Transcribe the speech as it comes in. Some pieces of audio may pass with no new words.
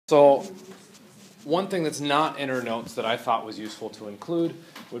So one thing that's not in her notes that I thought was useful to include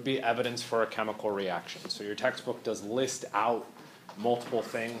would be evidence for a chemical reaction. So your textbook does list out multiple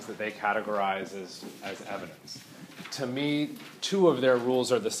things that they categorize as evidence. To me, two of their rules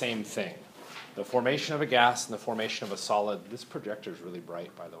are the same thing. The formation of a gas and the formation of a solid. This projector is really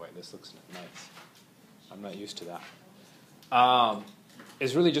bright, by the way. This looks nice. I'm not used to that.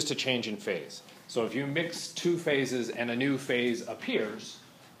 Is really just a change in phase. So if you mix two phases and a new phase appears,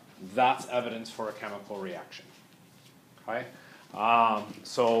 that's evidence for a chemical reaction. Okay?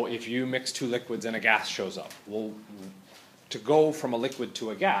 So if you mix two liquids and a gas shows up, well, to go from a liquid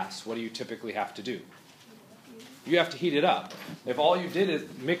to a gas, what do you typically have to do? You have to heat it up. If all you did is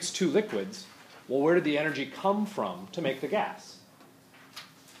mix two liquids, well, where did the energy come from to make the gas?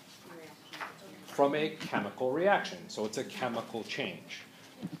 From a chemical reaction. So it's a chemical change.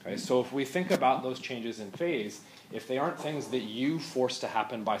 Okay, so if we think about those changes in phase, if they aren't things that you forced to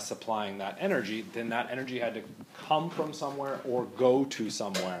happen by supplying that energy, then that energy had to come from somewhere or go to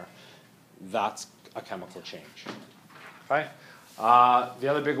somewhere. That's a chemical change. Okay? The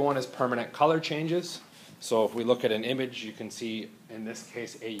other big one is permanent color changes. So if we look at an image, you can see, in this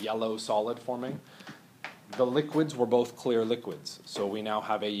case, a yellow solid forming. The liquids were both clear liquids. So we now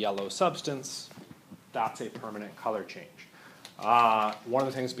have a yellow substance. That's a permanent color change. One of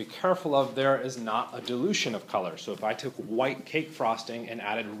the things to be careful of there is not a dilution of color. So if I took white cake frosting and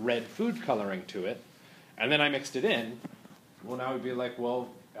added red food coloring to it, and then I mixed it in, well, now we'd be like, well,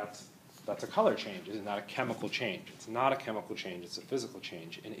 that's a color change. Isn't that a chemical change? It's not a chemical change. It's a physical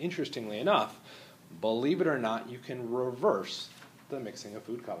change. And interestingly enough, believe it or not, you can reverse the mixing of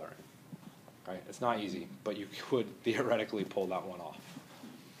food coloring. Right? It's not easy, but you could theoretically pull that one off.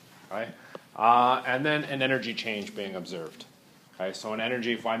 Right? And then an energy change being observed. Okay, so an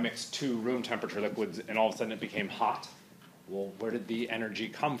energy, if I mixed two room temperature liquids and all of a sudden it became hot, well, where did the energy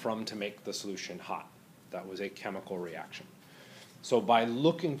come from to make the solution hot? That was a chemical reaction. So by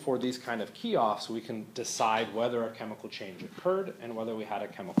looking for these kind of key-offs, we can decide whether a chemical change occurred and whether we had a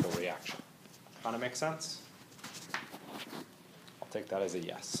chemical reaction. Kind of make sense? I'll take that as a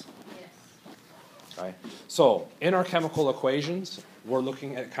yes. Yes. Okay. So in our chemical equations, we're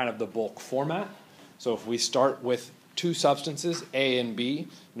looking at kind of the bulk format. So if we start with two substances, A and B,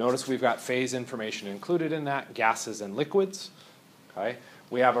 notice we've got phase information included in that, gases and liquids. Okay.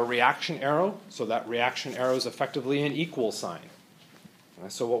 We have a reaction arrow, so that reaction arrow is effectively an equal sign. Okay.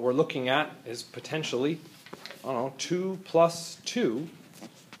 So what we're looking at is potentially, 2 plus 2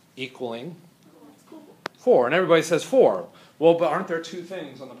 equaling 4. And everybody says 4. Well, but aren't there two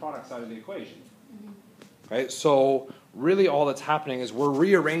things on the product side of the equation? Okay. So really all that's happening is we're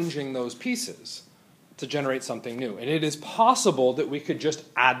rearranging those pieces to generate something new. And it is possible that we could just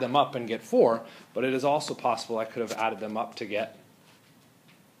add them up and get 4, but it is also possible I could have added them up to get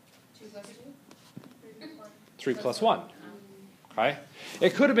 2 plus 2? 3 plus 1. Okay?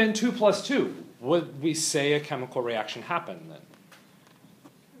 It could have been 2 plus 2. Would we say a chemical reaction happened then?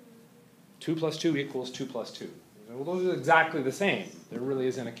 2 plus 2 equals 2 plus 2. Well, those are exactly the same. There really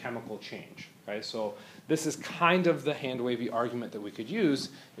isn't a chemical change. Okay? So this is kind of the hand-wavy argument that we could use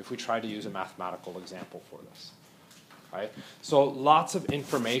if we tried to use a mathematical example for this. Right? So lots of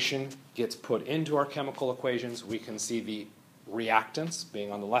information gets put into our chemical equations. We can see the reactants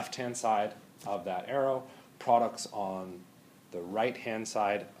being on the left-hand side of that arrow, products on the right-hand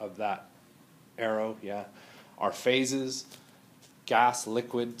side of that arrow, yeah. Our phases, gas,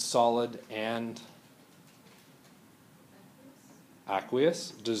 liquid, solid, and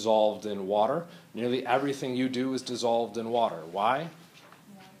aqueous, dissolved in water. Nearly everything you do is dissolved in water. Why?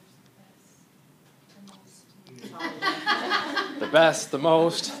 The best, the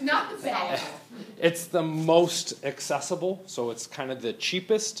most. Not the best. It's the most accessible, so it's kind of the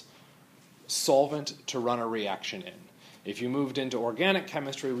cheapest solvent to run a reaction in. If you moved into organic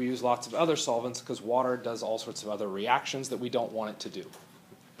chemistry, we use lots of other solvents because water does all sorts of other reactions that we don't want it to do,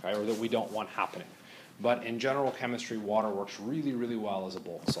 okay, or that we don't want happening. But in general chemistry, water works really, really well as a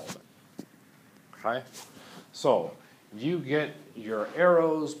bulk solvent. Okay? So you get your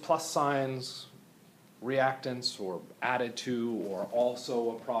arrows, plus signs, reactants, or added to, or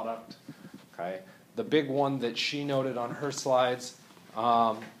also a product. Okay? The big one that she noted on her slides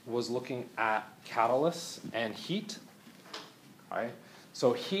was looking at catalysts and heat. Okay?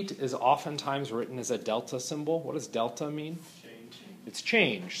 So heat is oftentimes written as a delta symbol. What does delta mean? It's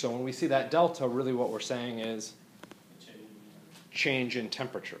change. So when we see that delta, really what we're saying is change in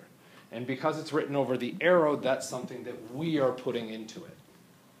temperature. And because it's written over the arrow, that's something that we are putting into it.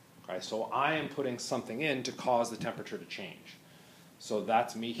 Okay, so I am putting something in to cause the temperature to change. So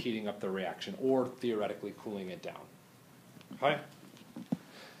that's me heating up the reaction or theoretically cooling it down. Okay?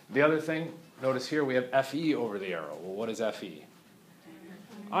 The other thing, notice here we have Fe over the arrow. Well, what is Fe?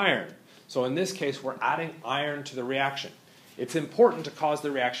 Iron. So in this case, we're adding iron to the reaction. It's important to cause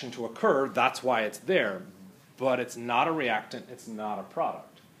the reaction to occur. That's why it's there. But it's not a reactant. It's not a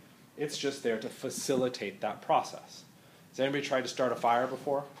product. It's just there to facilitate that process. Has anybody tried to start a fire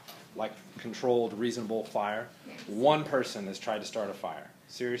before? Like controlled, reasonable fire? One person has tried to start a fire.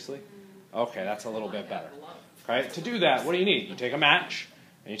 Seriously? Okay, that's a little bit better. Okay, to do that, what do you need? You take a match,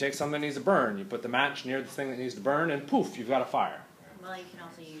 and you take something that needs to burn. You put the match near the thing that needs to burn, and poof, you've got a fire. Well, you can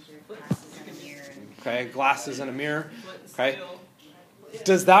also use your glasses and a mirror. Okay, glasses and a mirror. Okay.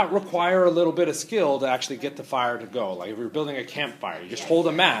 Does that require a little bit of skill to actually get the fire to go? Like if you're building a campfire, you just hold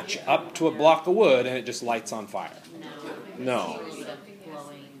a match up to a block of wood and it just lights on fire. No.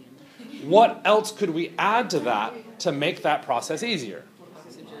 What else could we add to that to make that process easier?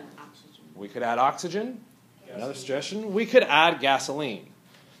 We could add oxygen. Another suggestion. We could add gasoline.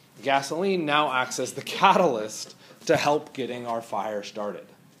 Gasoline now acts as the catalyst to help getting our fire started.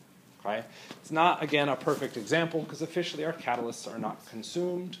 Okay? It's not, again, a perfect example because officially our catalysts are not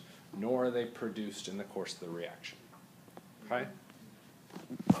consumed, nor are they produced in the course of the reaction. Okay?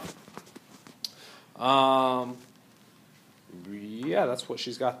 Yeah, that's what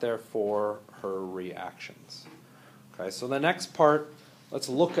she's got there for her reactions. Okay, so the next part, let's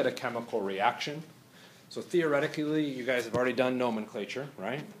look at a chemical reaction. So theoretically, you guys have already done nomenclature,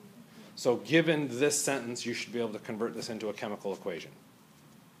 right? So given this sentence, you should be able to convert this into a chemical equation.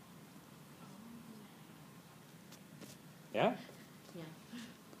 Yeah?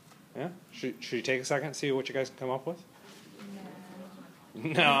 Yeah? Should you take a second and see what you guys can come up with?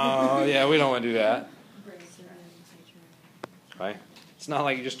 No, yeah, we don't want to do that. Okay? It's not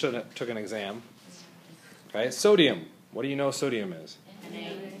like you just took an exam. Okay? Sodium. What do you know sodium is?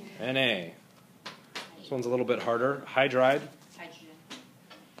 Na. This one's a little bit harder. Hydride. Hydrogen.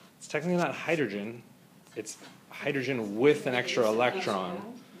 It's technically not hydrogen. It's hydrogen with an extra electron.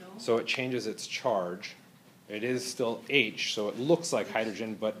 So it changes its charge. It is still H, so it looks like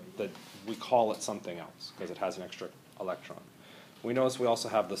hydrogen, but we call it something else because it has an extra electron. We notice we also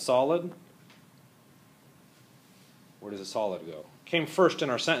have the solid. Where does the solid go? Came first in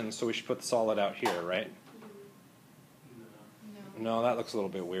our sentence, so we should put the solid out here, right? No, that looks a little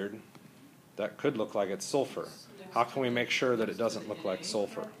bit weird. That could look like it's sulfur. How can we make sure that it doesn't look like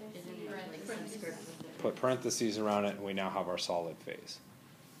sulfur? Put parentheses around it, and we now have our solid phase.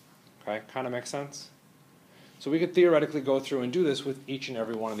 Okay, kind of makes sense? So we could theoretically go through and do this with each and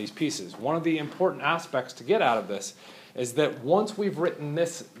every one of these pieces. One of the important aspects to get out of this is that once we've written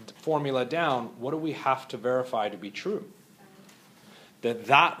this formula down, what do we have to verify to be true?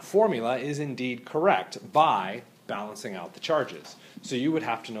 That formula is indeed correct by balancing out the charges. So you would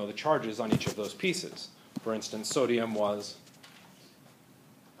have to know the charges on each of those pieces. For instance, sodium was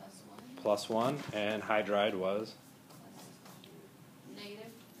 +1, and hydride was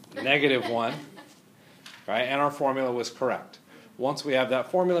 -1. Right? And our formula was correct. Once we have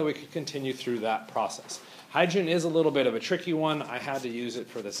that formula, we could continue through that process. Hydrogen is a little bit of a tricky one. I had to use it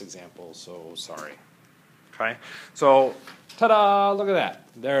for this example, so sorry. Okay? So, ta-da! Look at that.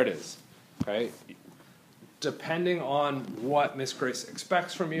 There it is. Okay? Depending on what Miss Grace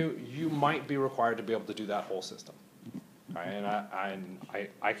expects from you, you might be required to be able to do that whole system. Okay? And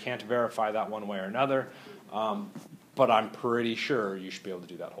I can't verify that one way or another, but I'm pretty sure you should be able to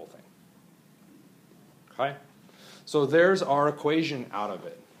do that whole thing. Okay? So there's our equation out of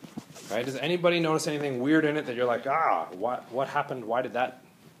it. Okay? Does anybody notice anything weird in it that you're like, what happened? Why did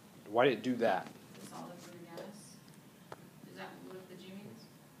it do that? The solid for the gas. Is that what the G means?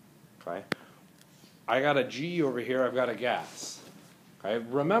 Okay? I got a G over here, I've got a gas. Okay?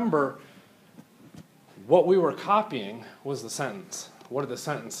 Remember, what we were copying was the sentence. What did the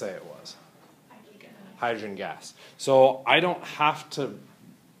sentence say it was? Hydrogen gas. So I don't have to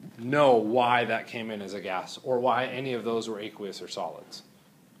know why that came in as a gas or why any of those were aqueous or solids.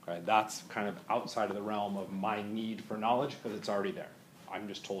 Okay, that's kind of outside of the realm of my need for knowledge because it's already there. I'm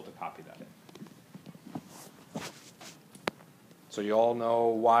just told to copy that in. So you all know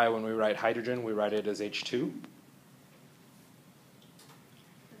why when we write hydrogen, we write it as H2?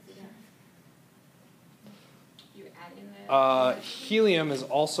 You add in the Helium is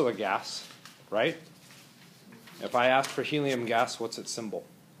also a gas, right? If I ask for helium gas, what's its symbol?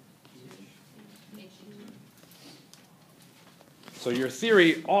 So your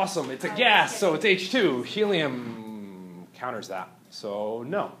theory, awesome, it's a gas, so it's H2. Helium counters that. So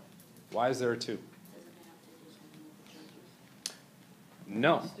no. Why is there a 2?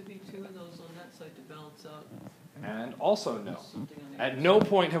 No. There has to be 2 of those on that side to balance out. And also no. At no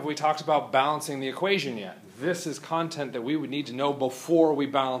point have we talked about balancing the equation yet. This is content that we would need to know before we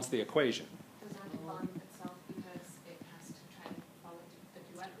balance the equation. Does that bond itself because it has to try to follow the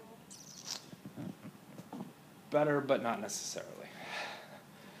duet rule? Better, but not necessarily.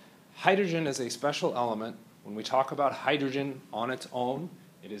 Hydrogen is a special element. When we talk about hydrogen on its own,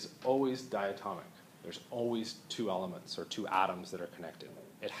 it is always diatomic. There's always two elements or two atoms that are connected.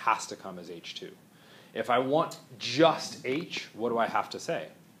 It has to come as H2. If I want just H, what do I have to say?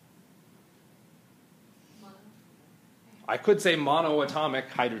 Mono. I could say monoatomic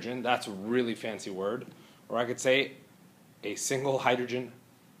hydrogen. That's a really fancy word. Or I could say a single hydrogen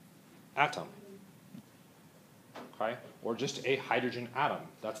atom. Okay? Or just a hydrogen atom.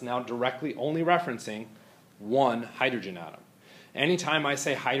 That's now directly only referencing one hydrogen atom. Anytime I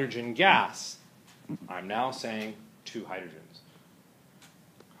say hydrogen gas, I'm now saying two hydrogens.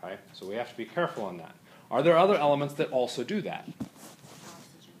 Okay? So we have to be careful on that. Are there other elements that also do that?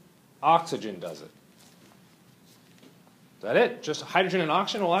 Oxygen. Oxygen does it. Is that it? Just hydrogen and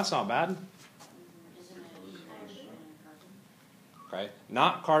oxygen? Well, that's not bad. Isn't it hydrogen and carbon? Okay?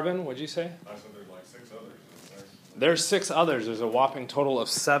 Not carbon, what'd you say? I said there's like 6 others. There's 6 others. There's a whopping total of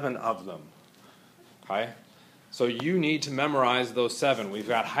 7 of them. Okay? So you need to memorize those 7. We've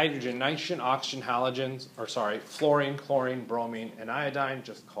got hydrogen, nitrogen, oxygen, halogens, fluorine, chlorine, bromine, and iodine,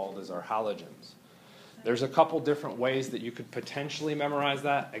 just called as our halogens. There's a couple different ways that you could potentially memorize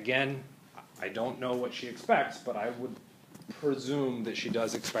that. Again, I don't know what she expects, but I would presume that she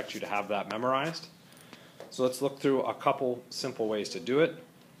does expect you to have that memorized. So let's look through a couple simple ways to do it.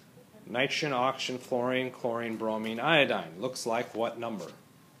 Nitrogen, oxygen, fluorine, chlorine, bromine, iodine. Looks like what number?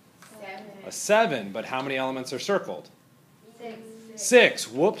 7. A 7, but how many elements are circled? 6.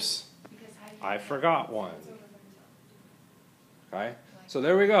 6. Whoops. I forgot one. Okay? So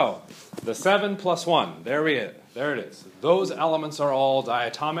there we go. The 7 plus 1. There it is. Those elements are all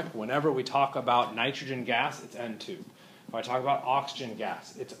diatomic. Whenever we talk about nitrogen gas, it's N2. If I talk about oxygen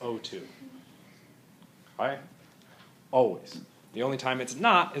gas, it's O2. Okay? Always. The only time it's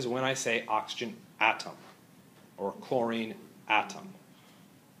not is when I say oxygen atom or chlorine atom.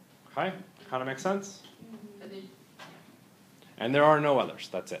 Okay? Kind of make sense? And there are no others.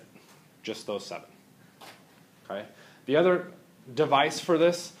 That's it. Just those 7. Okay? The other device for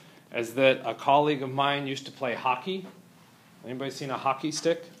this is that a colleague of mine used to play hockey. Anybody seen a hockey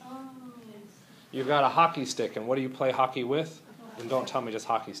stick? Oh, yes. You've got a hockey stick, and what do you play hockey with? And don't tell me just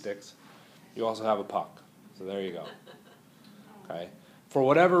hockey sticks. You also have a puck. So there you go. Okay? For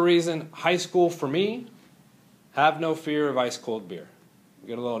whatever reason, high school for me, have no fear of ice-cold beer. You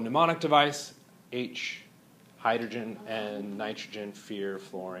get a little mnemonic device, H, hydrogen, N, nitrogen, fear,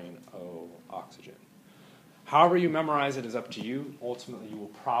 fluorine, O, oxygen. However you memorize it is up to you. Ultimately, you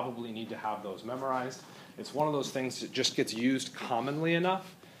will probably need to have those memorized. It's one of those things that just gets used commonly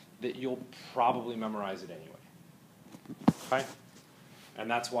enough that you'll probably memorize it anyway. Okay?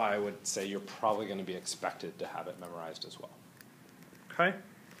 And that's why I would say you're probably going to be expected to have it memorized as well. Okay?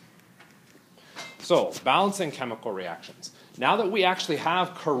 So, balancing chemical reactions. Now that we actually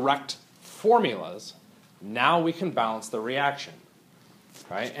have correct formulas, now we can balance the reaction.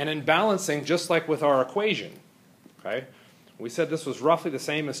 Okay? And in balancing, just like with our equation, okay, we said this was roughly the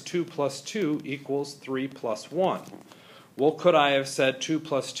same as 2 plus 2 equals 3 plus 1. Well, could I have said 2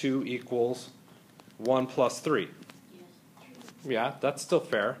 plus 2 equals 1 plus 3? Yes. Yeah, that's still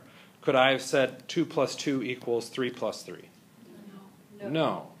fair. Could I have said 2 plus 2 equals 3 plus 3?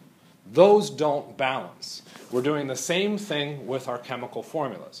 No. Those don't balance. We're doing the same thing with our chemical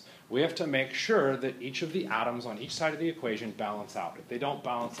formulas. We have to make sure that each of the atoms on each side of the equation balance out. If they don't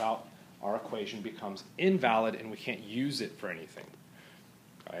balance out, our equation becomes invalid and we can't use it for anything.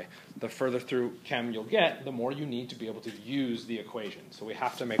 Okay? The further through chem you'll get, the more you need to be able to use the equation. So we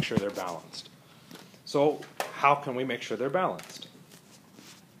have to make sure they're balanced. So how can we make sure they're balanced?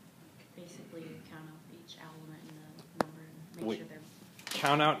 Basically, count out each element in the number and make sure they're...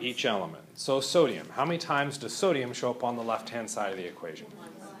 Count out each element. So sodium. How many times does sodium show up on the left-hand side of the equation?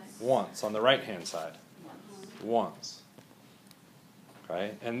 Once. On the right-hand side? Once.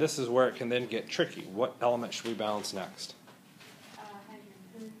 Okay? And this is where it can then get tricky. What element should we balance next?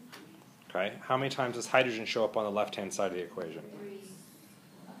 Hydrogen. Okay? How many times does hydrogen show up on the left-hand side of the equation?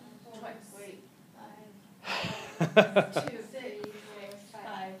 3. Twice. Wait. 5. 2, 6,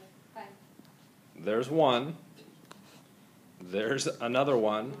 5. There's 1. There's another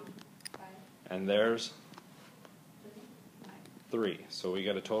 1. And there's 3. So we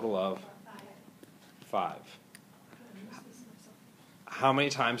get a total of 5. How many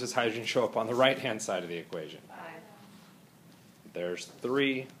times does hydrogen show up on the right-hand side of the equation? 5. There's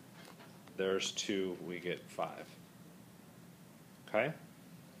 3. there's 2, we get 5. Okay?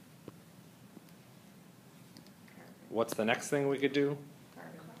 What's the next thing we could do?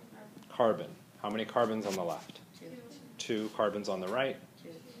 Carbon. How many carbons on the left? 2 carbons on the right.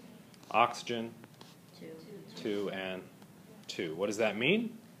 Oxygen. 2 and 2. What does that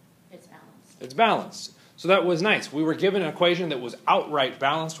mean? It's balanced. It's balanced. So that was nice. We were given an equation that was outright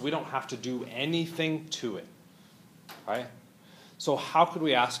balanced. We don't have to do anything to it. Okay? So how could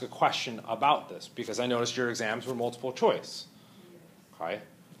we ask a question about this? Because I noticed your exams were multiple choice. Okay?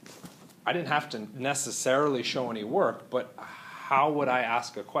 I didn't have to necessarily show any work, but how would I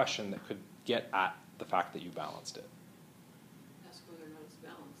ask a question that could get at the fact that you balanced it? Ask whether or not it's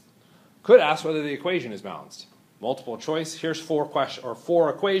balanced. Could ask whether the equation is balanced. Multiple choice. Here's 4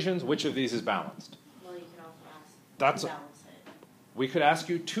 equations. Which of these is balanced? Well, you could also ask That's to balance it. We could ask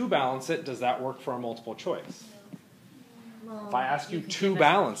you to balance it. Does that work for a multiple choice? Well, If I ask you could to give us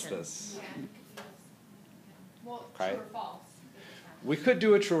balance options. this, Well, Okay. true or false. we could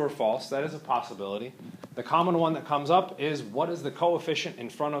do a true or false. That is a possibility. The common one that comes up is, what is the coefficient in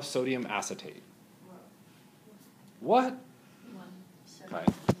front of sodium acetate? What? Okay.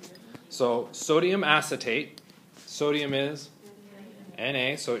 So sodium acetate, sodium is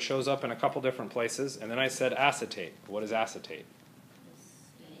Na, so it shows up in a couple different places. And then I said acetate. What is acetate?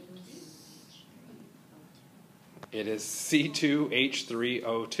 It is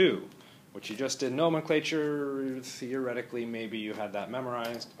C2H3O2, which you just did nomenclature. Theoretically, maybe you had that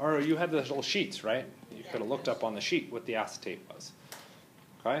memorized. Or you had the little sheets, right? You could have looked up on the sheet what the acetate was.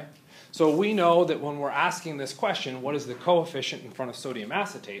 Okay? So we know that when we're asking this question, what is the coefficient in front of sodium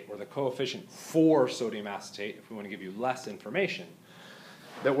acetate, or the coefficient for sodium acetate, if we want to give you less information,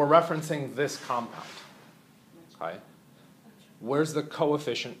 that we're referencing this compound. Okay? Where's the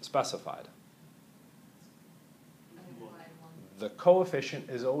coefficient specified? The coefficient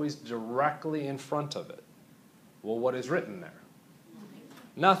is always directly in front of it. Well, what is written there?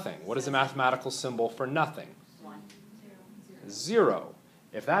 Nothing. What is the mathematical symbol for nothing? 1. 0.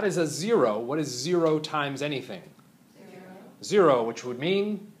 If that is a 0, what is 0 times anything? 0. 0, which would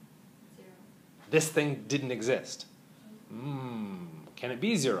mean 0. this thing didn't exist. Can it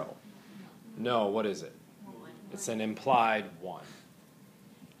be 0? No, what is it? It's an implied 1.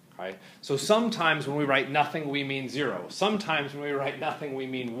 Okay? So sometimes when we write nothing, we mean 0. Sometimes when we write nothing, we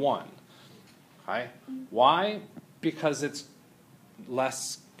mean 1. Okay? Why? Because it's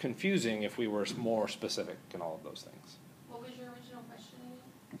less confusing if we were more specific in all of those things. What was your original question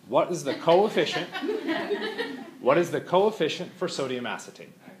again? What is the coefficient? What is the coefficient for sodium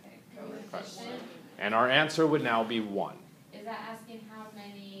acetate? Okay, coefficient. And our answer would now be 1. Is that asking how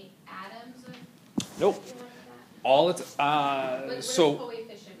many atoms of Nope. something like that? All it's What does so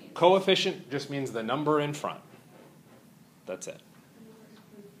coefficient mean? coefficient just means the number in front. That's it.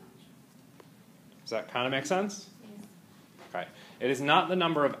 Does that kind of make sense? Okay. It is not the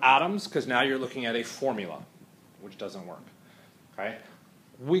number of atoms, because now you're looking at a formula, which doesn't work. Okay.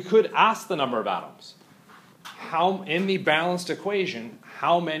 We could ask the number of atoms. How, in the balanced equation,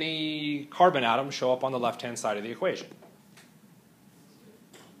 how many carbon atoms show up on the left-hand side of the equation?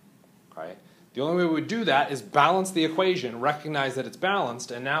 Okay. The only way we would do that is balance the equation, recognize that it's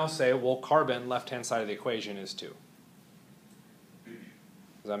balanced, and now say, well, carbon, left-hand side of the equation is 2. Does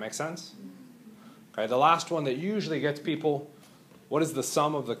that make sense? Okay, the last one that usually gets people, what is the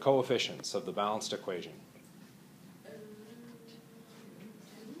sum of the coefficients of the balanced equation?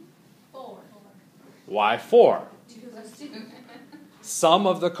 4. Why 4? 2 plus 2. Sum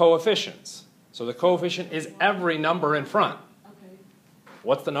of the coefficients. So the coefficient is every number in front. Okay.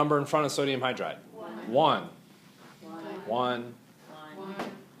 What's the number in front of sodium hydride? 1. 1.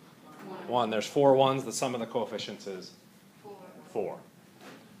 1. There's 4 ones. The sum of the coefficients is 4.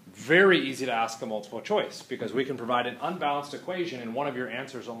 Very easy to ask a multiple choice, because we can provide an unbalanced equation, and one of your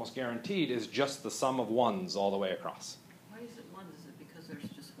answers, almost guaranteed, is just the sum of 1s all the way across. Why is it 1? Is it because there's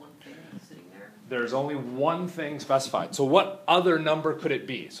just one thing sitting there? There's only one thing specified. So what other number could it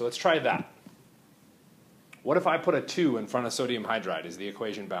be? So let's try that. What if I put a 2 in front of sodium hydride? Is the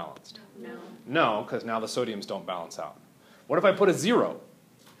equation balanced? No. No, because now the sodiums don't balance out. What if I put a 0?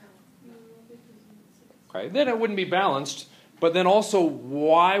 Okay, then it wouldn't be balanced. But then also,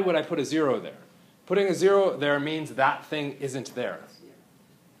 why would I put a 0 there? Putting a 0 there means that thing isn't there.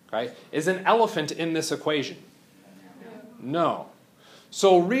 Okay? Is an elephant in this equation? No.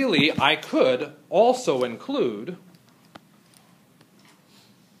 So really, I could also include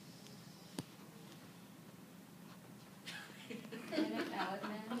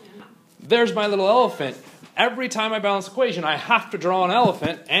there's my little elephant. Every time I balance the equation, I have to draw an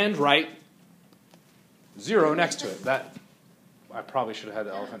elephant and write 0 next to it. I probably should have had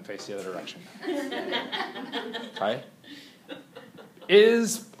the elephant face the other direction. Okay?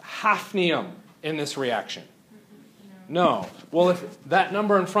 Is hafnium in this reaction? No. Well, if that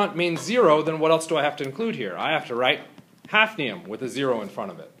number in front means 0, then what else do I have to include here? I have to write hafnium with a 0 in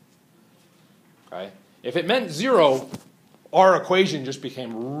front of it. Okay? If it meant 0, our equation just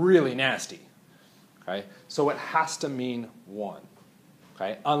became really nasty. Okay? So it has to mean 1.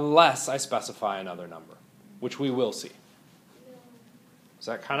 Okay? Unless I specify another number, which we will see. Does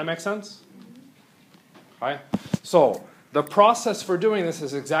that kind of make sense? Okay? So the process for doing this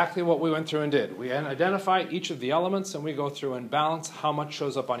is exactly what we went through and did. We identify each of the elements and we go through and balance how much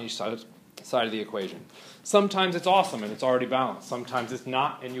shows up on each side of the equation. Sometimes it's awesome and it's already balanced. Sometimes it's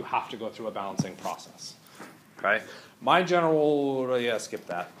not and you have to go through a balancing process. Okay? My general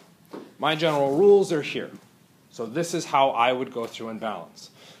rules are here. So this is how I would go through and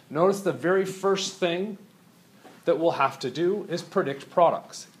balance. Notice the very first thing that we'll have to do is predict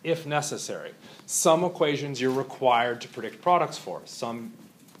products, if necessary. Some equations you're required to predict products for. Some,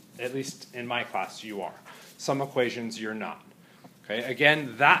 at least in my class, you are. Some equations you're not. Okay?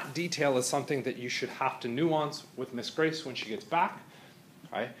 Again, that detail is something that you should have to nuance with Miss Grace when she gets back,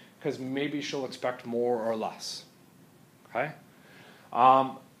 okay? Because maybe she'll expect more or less. Okay?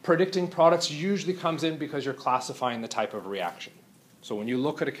 Predicting products usually comes in because you're classifying the type of reaction. So when you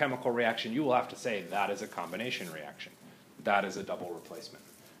look at a chemical reaction, you will have to say that is a combination reaction. That is a double replacement.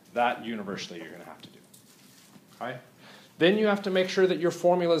 That universally you're going to have to do. Okay? Then you have to make sure that your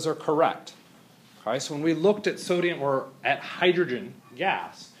formulas are correct. Okay? So when we looked at sodium or at hydrogen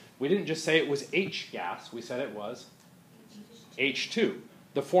gas, we didn't just say it was H gas, we said it was H2.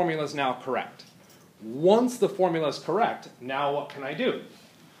 The formula is now correct. Once the formula is correct, now what can I do?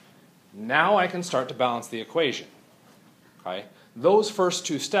 Now I can start to balance the equation. Okay? Those first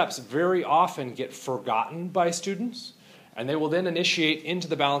two steps very often get forgotten by students, and they will then initiate into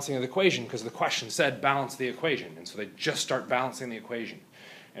the balancing of the equation because the question said balance the equation, and so they just start balancing the equation.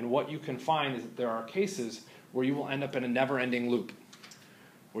 And what you can find is that there are cases where you will end up in a never-ending loop,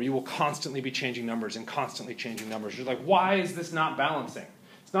 where you will constantly be changing numbers and constantly changing numbers. You're like, why is this not balancing?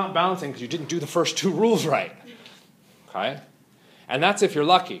 It's not balancing because you didn't do the first two rules right. Okay? And that's if you're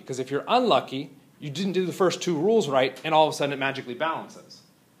lucky, because if you're unlucky, you didn't do the first two rules right, and all of a sudden it magically balances.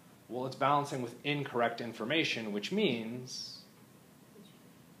 Well, it's balancing with incorrect information, which means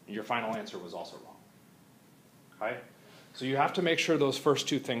your final answer was also wrong. Okay? So you have to make sure those first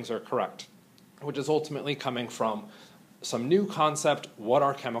two things are correct, which is ultimately coming from some new concept, what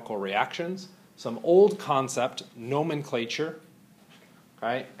are chemical reactions, some old concept, nomenclature,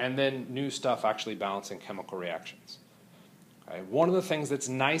 okay, and then new stuff actually balancing chemical reactions. Okay? One of the things that's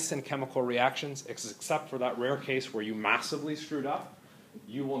nice in chemical reactions, except for that rare case where you massively screwed up,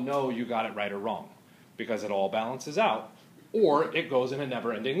 you will know you got it right or wrong because it all balances out, or it goes in a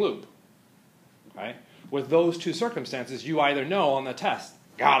never-ending loop. Okay? With those two circumstances, you either know on the test,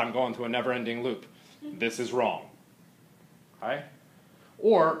 God, I'm going through a never-ending loop. This is wrong. Okay?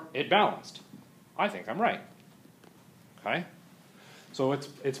 Or it balanced. I think I'm right. Okay? So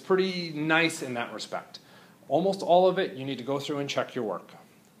it's pretty nice in that respect. Almost all of it, you need to go through and check your work.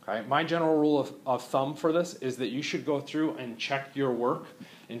 Okay? My general rule of thumb for this is that you should go through and check your work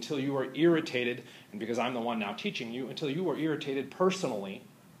until you are irritated, and because I'm the one now teaching you, until you are irritated personally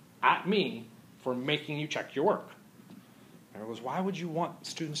at me for making you check your work. And everyone goes, why would you want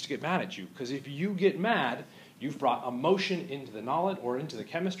students to get mad at you? Because if you get mad, you've brought emotion into the knowledge or into the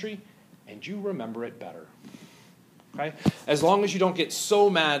chemistry, and you remember it better. Okay? As long as you don't get so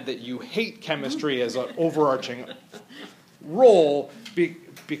mad that you hate chemistry as an overarching role,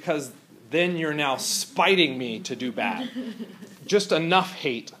 because then you're now spiting me to do bad. Just enough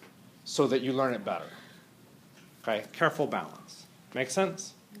hate so that you learn it better. Okay? Careful balance. Make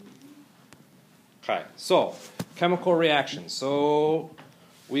sense? Okay, so chemical reactions. So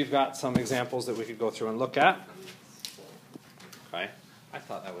we've got some examples that we could go through and look at. Okay, I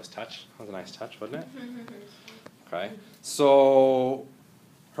thought that was touch. That was a nice touch, wasn't it? Okay, so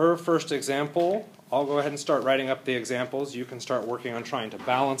her first example, I'll go ahead and start writing up the examples. You can start working on trying to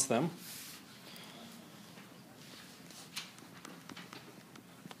balance them.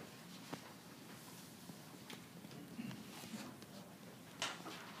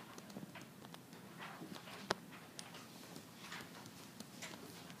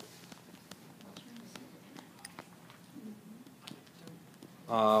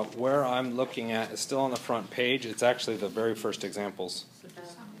 Where I'm looking at is still on the front page. It's actually the very first examples.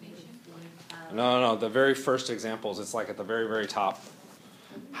 No, the very first examples. It's like at the very, very top.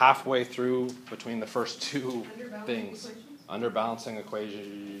 Halfway through between the first two things. Underbalancing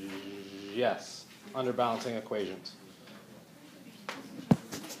equations. Yes, underbalancing equations.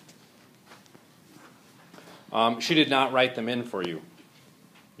 She did not write them in for you.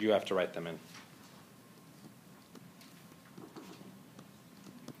 You have to write them in.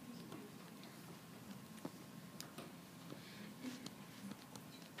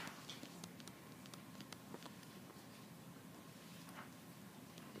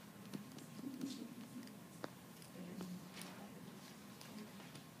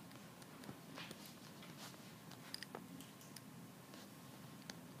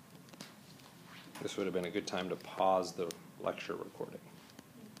 This would have been a good time to pause the lecture recording.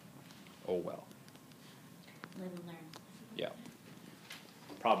 Oh well. Live and learn. Yeah.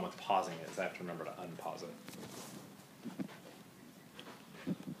 Problem with pausing it is I have to remember to unpause it.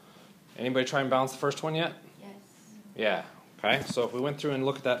 Anybody try and balance the first one yet? Yes. Yeah. Okay. So if we went through and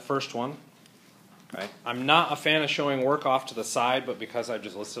looked at that first one, okay. I'm not a fan of showing work off to the side, but because I've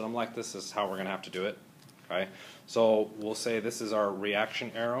just listed them like this is how we're going to have to do it. Okay. So we'll say this is our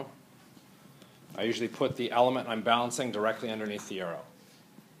reaction arrow. I usually put the element I'm balancing directly underneath the arrow.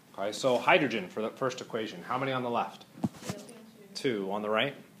 Okay, so hydrogen for the first equation. How many on the left? 2. On the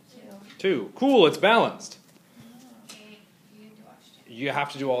right? 2. Cool, it's balanced. You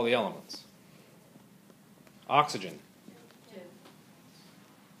have to do all the elements. Oxygen. 2.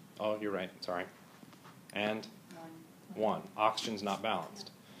 Oh, you're right, sorry. And 1. Oxygen's not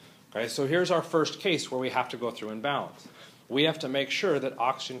balanced. Okay, so here's our first case where we have to go through and balance. We have to make sure that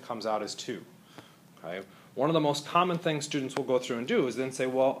oxygen comes out as 2. Okay. One of the most common things students will go through and do is then say,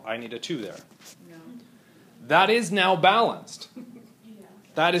 well, I need a 2 there. No. That is now balanced.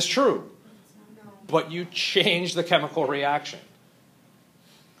 That is true. But you change the chemical reaction.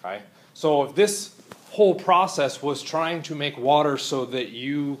 Okay. So if this whole process was trying to make water so that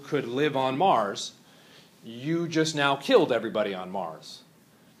you could live on Mars, you just now killed everybody on Mars.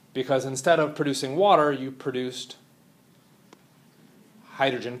 Because instead of producing water, you produced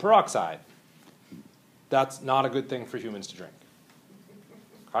hydrogen peroxide. That's not a good thing for humans to drink.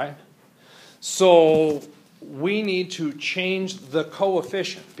 Okay? So we need to change the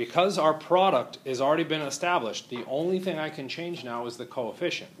coefficient. Because our product has already been established, the only thing I can change now is the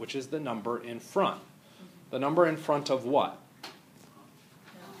coefficient, which is the number in front. The number in front of what?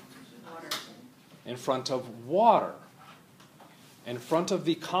 Water. In front of water. In front of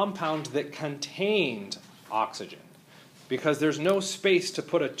the compound that contained oxygen. Because there's no space to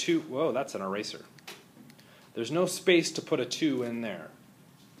put a 2. Whoa, that's an eraser. There's no space to put a 2 in there.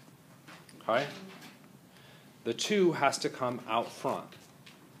 Okay? The 2 has to come out front.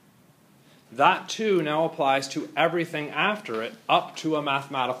 That 2 now applies to everything after it up to a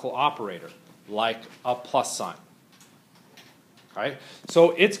mathematical operator, like a plus sign. Okay?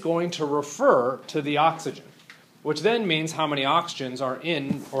 So it's going to refer to the oxygen, which then means how many oxygens are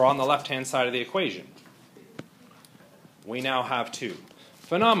in or on the left-hand side of the equation. We now have 2.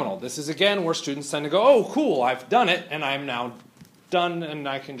 Phenomenal. This is, again, where students tend to go, oh, cool, I've done it, and I'm now done, and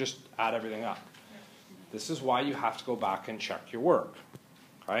I can just add everything up. This is why you have to go back and check your work.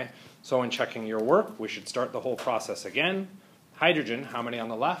 Okay? So in checking your work, we should start the whole process again. Hydrogen, how many on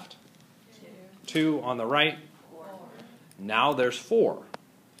the left? 2 on the right? 4. Now there's 4.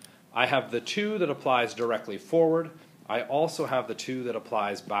 I have the 2 that applies directly forward. I also have the 2 that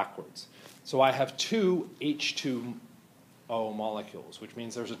applies backwards. So I have 2 H2O molecules, which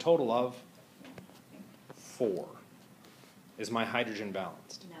means there's a total of 4. Is my hydrogen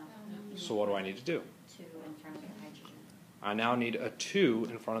balanced? No. So what do I need to do? 2 in front of the hydrogen. I now need a 2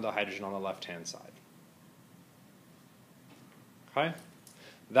 in front of the hydrogen on the left-hand side. Okay?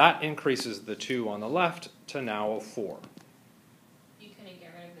 That increases the 2 on the left to now a 4. You couldn't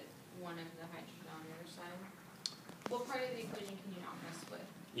get rid of it, one of the hydrogen on the other side? What part of the equation can you not mess with?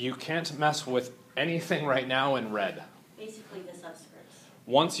 You can't mess with anything right now in red. Basically the subscripts.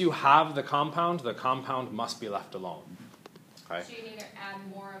 Once you have the compound must be left alone. Okay? So you can either add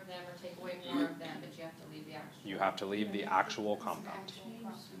more of them or take away more of them, but you have to leave the actual. You have to leave the actual compound. actual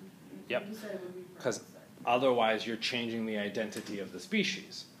compound. Yep. Because otherwise you're changing the identity of the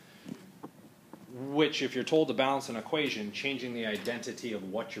species. Which, if you're told to balance an equation, changing the identity of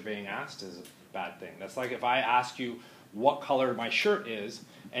what you're being asked is a bad thing. That's like if I ask you what color my shirt is,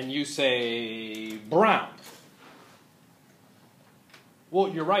 and you say brown. Well,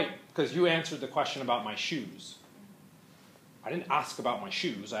 you're right, because you answered the question about my shoes. I didn't ask about my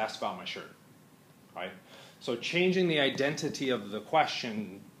shoes, I asked about my shirt. Right? So changing the identity of the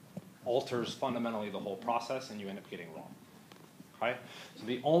question alters fundamentally the whole process, and you end up getting wrong. Okay? So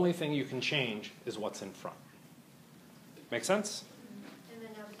the only thing you can change is what's in front. Make sense? And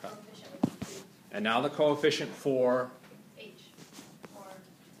then now the Okay. coefficient would be 2. And now the coefficient for H. Or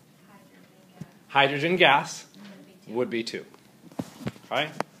hydrogen gas would be 2. would be 2. Okay?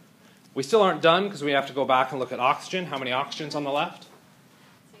 We still aren't done because we have to go back and look at oxygen. How many oxygens on the left?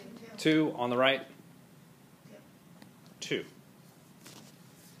 2. On the right? 2.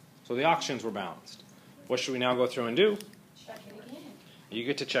 So the oxygens were balanced. What should we now go through and do? Check it again. You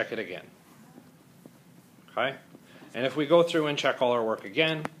get to check it again. Okay? And if we go through and check all our work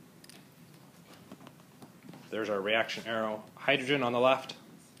again, there's our reaction arrow. Hydrogen on the left,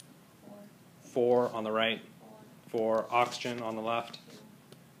 4 on the right, 4. Oxygen on the left,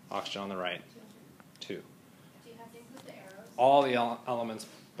 oxygen on the right, 2. Do you have to include the arrows? All the elements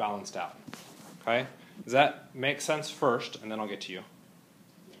balanced out. Okay? Does that make sense first, and then I'll get to you?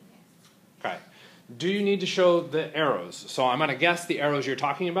 Okay. Do you need to show the arrows? So I'm going to guess the arrows you're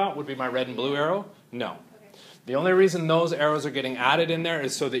talking about would be my red and blue arrow? No. The only reason those arrows are getting added in there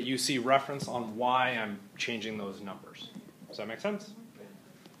is so that you see reference on why I'm changing those numbers. Does that make sense?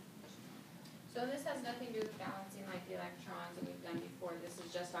 So this has nothing to do with balancing like the electrons that we've done before. This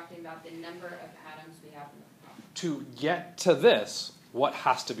is just talking about the number of atoms we have in the problem. To get to this, what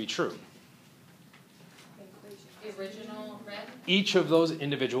has to be true? The original red? Each of those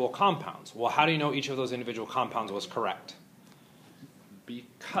individual compounds. Well, how do you know each of those individual compounds was correct?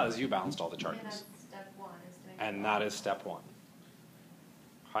 Because you balanced all the And charges. that's step 1 is to make And that is step 1.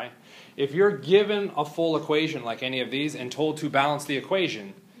 Okay? If you're given a full equation like any of these and told to balance the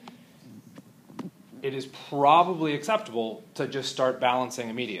equation, it is probably acceptable to just start balancing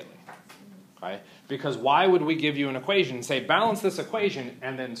immediately. Okay? Because why would we give you an equation and say balance this equation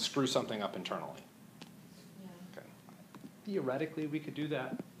and then screw something up internally? Okay. Theoretically, we could do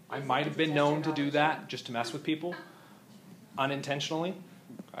that. I might have been known to do that just to mess with people unintentionally.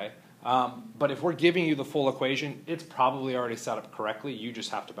 Okay? But if we're giving you the full equation, it's probably already set up correctly. You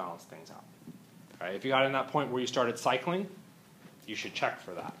just have to balance things out. Okay? If you got in that point where you started cycling, you should check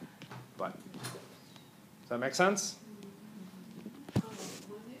for that. But does that make sense? When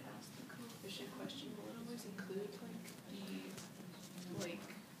they ask the coefficient question, will it always include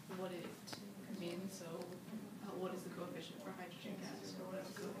what it means? So, what is the coefficient for hydrogen gas, or what is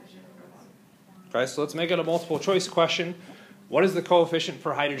the coefficient for water? Okay, so let's make it a multiple choice question. What is the coefficient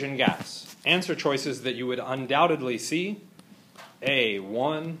for hydrogen gas? Answer choices that you would undoubtedly see: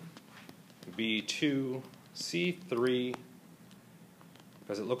 A1, B2, C3.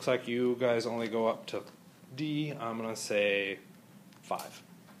 Because it looks like you guys only go up to D, I'm going to say 5.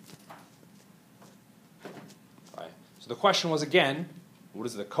 Okay. So the question was again, what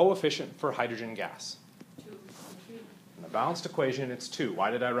is the coefficient for hydrogen gas? 2. In the balanced equation, it's 2.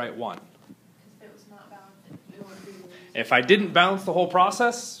 Why did I write 1? Because if it was not balanced, It would be If I didn't balance the whole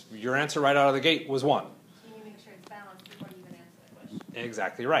process, your answer right out of the gate was 1. can you make sure it's balanced before you even answer the question?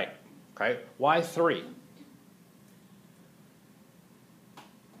 Exactly right. Okay. Why 3? Is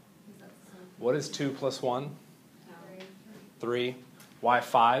that the same? What is 2 plus 1? 3. 3. Why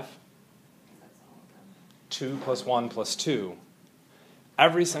 5? That's all of them. 2 plus 1 plus 2.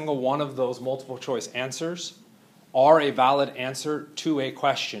 Every single one of those multiple choice answers are a valid answer to a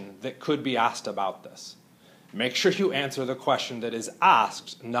question that could be asked about this. Make sure you answer the question that is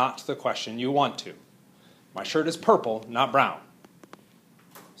asked, not the question you want to. My shirt is purple, not brown.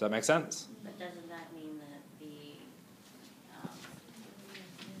 Does that make sense? But doesn't that mean that the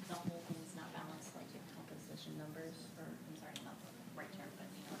whole thing's not balanced, like your composition numbers, or, I'm sorry, not the right term, but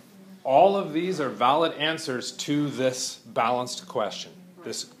you know. All of these are valid answers to this balanced question,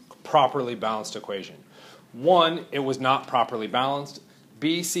 this properly balanced equation. 1, it was not properly balanced.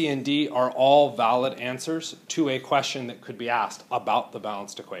 B, C, and D are all valid answers to a question that could be asked about the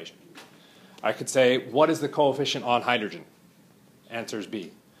balanced equation. I could say, what is the coefficient on hydrogen? Answer is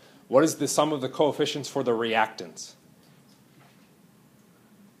B. What is the sum of the coefficients for the reactants?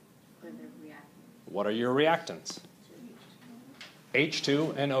 For the react. What are your reactants?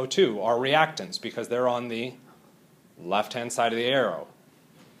 H2 and O2 are reactants because they're on the left-hand side of the arrow.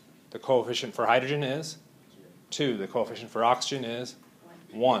 The coefficient for hydrogen is 2. The coefficient for oxygen is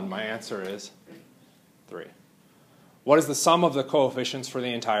 1. My answer is 3. What is the sum of the coefficients for the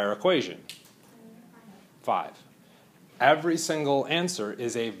entire equation? 5. Every single answer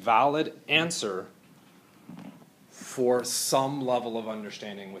is a valid answer for some level of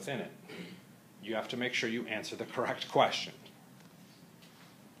understanding within it. You have to make sure you answer the correct question.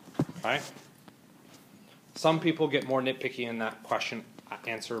 Okay? Some people get more nitpicky in that question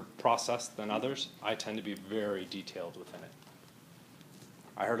answer process than others. I tend to be very detailed within it.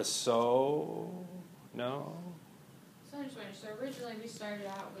 I heard a no? So I just wondered, so originally we started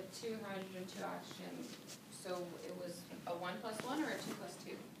out with 2 hydrogen, 2 oxygen, so it was a 1 plus 1 or a 2 plus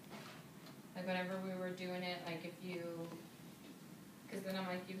 2? Like whenever we were doing it, like if you, because then I'm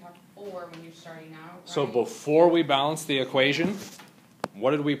like, you have 4 when you're starting out, right? So before we balance the equation,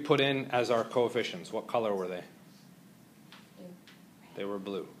 What did we put in as our coefficients? What color were they? They were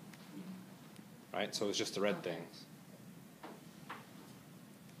blue. Right? So it was just the red things.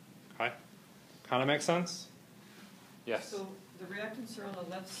 Okay? Kind of makes sense? Yes? So the reactants are on the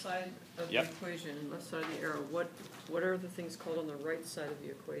left side of the Yep. equation, left side of the arrow. What are the things called on the right side of the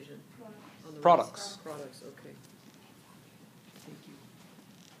equation? On the right Products. side? Products, okay. Thank you.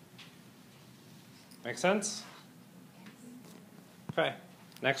 Make sense? Okay.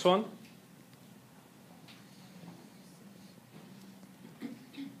 Next one.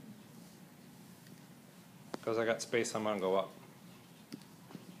 Because I got space, I'm going to go up.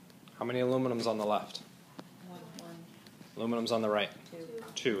 How many aluminums on the left? One, Aluminums on the right?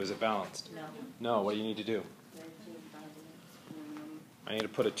 two, 2. Is it balanced? no, No. What do you need to do? there's two in front of it. Aluminum. I need to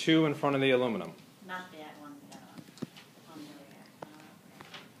put a 2 in front of the aluminum. Not that one, that one. On the other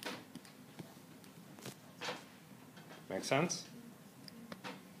end. Make sense?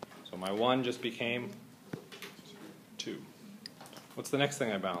 So my 1 just became 2. What's the next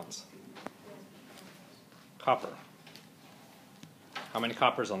thing I balance? Copper. How many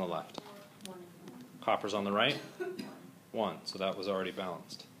coppers on the left? One, Coppers on the right? 1. So that was already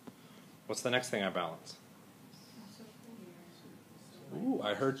balanced. What's the next thing I balance? Ooh,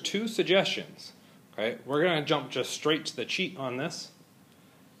 I heard 2 suggestions. Okay, we're going to jump just straight to the cheat on this.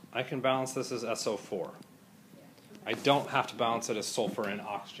 I can balance this as SO4. I don't have to balance it as sulfur and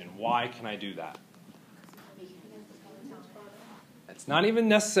oxygen. Why can I do that? It's not even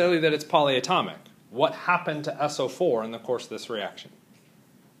necessarily that it's polyatomic. What happened to SO4 in the course of this reaction?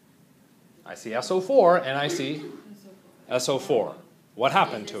 I see SO4 and I see SO4. What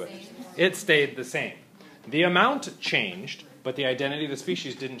happened to it? It stayed the same. The amount changed, but the identity of the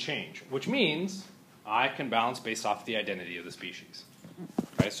species didn't change, which means I can balance based off the identity of the species.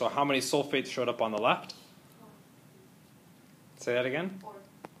 Okay, so how many sulfates showed up on the left? Say that again.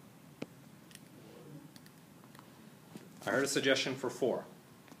 I heard a suggestion for 4.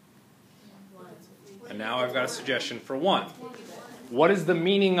 And now I've got a suggestion for 1. What is the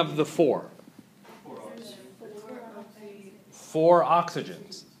meaning of the 4? 4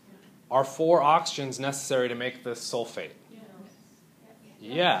 oxygens. Are 4 oxygens necessary to make this sulfate?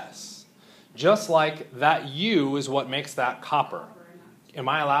 Yes. Just like that U is what makes that copper. Am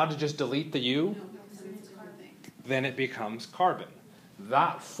I allowed to just delete the U? Then it becomes carbon.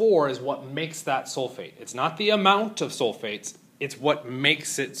 That 4 is what makes that sulfate. It's not the amount of sulfates, it's what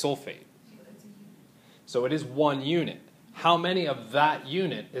makes it sulfate. So it is 1 unit. How many of that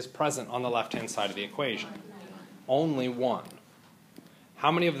unit is present on the left-hand side of the equation? Only 1.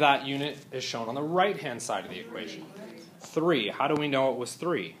 How many of that unit is shown on the right-hand side of the equation? 3. How do we know it was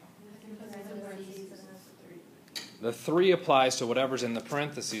 3? The 3 applies to whatever's in the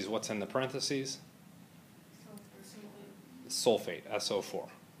parentheses. What's in the parentheses? Sulfate, SO4.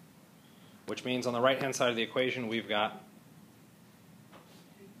 Which means on the right-hand side of the equation, we've got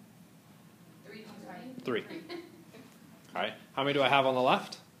 3. Okay. How many do I have on the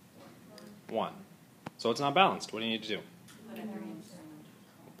left? 1. So it's not balanced. What do you need to do?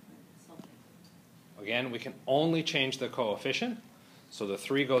 Again, we can only change the coefficient. So the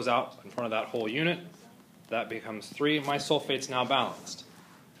 3 goes out in front of that whole unit. That becomes 3. My sulfate's now balanced.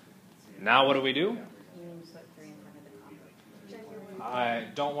 Now what do we do? You put 3 in front of the copper. I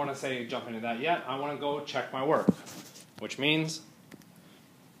don't want to say jump into that yet. I want to go check my work. Which means,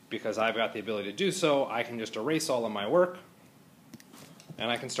 because I've got the ability to do so, I can just erase all of my work.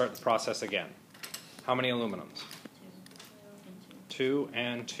 And I can start the process again. How many aluminums? 2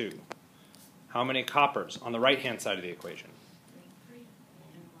 and 2. How many coppers on the right-hand side of the equation?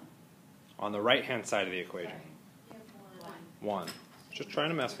 On the right-hand side of the equation? 1. Just trying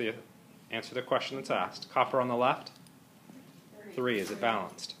to mess with you. Answer the question that's asked. Copper on the left? 3. Is it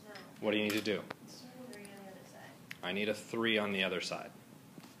balanced? What do you need to do? 3 on the other side. I need a 3 on the other side.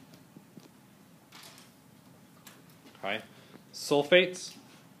 Okay. Sulfates?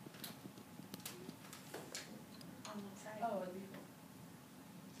 On the side. Oh,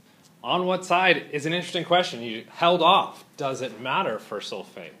 On what side is an interesting question. You held off. Does it matter for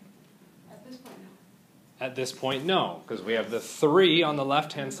sulfate? At this point, no. At this point, no, because we have the 3 on the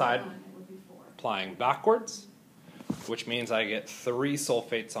left-hand side It would be 4. applying backwards, which means I get 3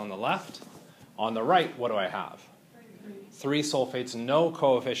 sulfates on the left. On the right, what do I have? 3 sulfates, no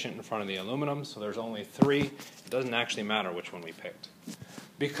coefficient in front of the aluminum, so there's only 3. It doesn't actually matter which one we picked.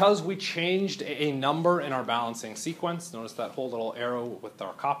 Because we changed a number in our balancing sequence, notice that whole little arrow with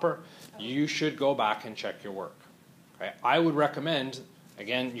our copper, you should go back and check your work. Okay? I would recommend,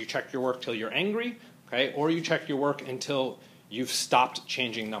 again, you check your work till you're angry, okay? Or you check your work until you've stopped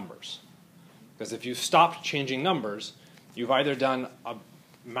changing numbers. Because if you've stopped changing numbers, You've either done a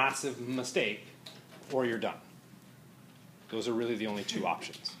massive mistake or you're done. Those are really the only two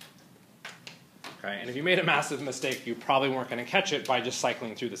options. Okay? And if you made a massive mistake, you probably weren't going to catch it by just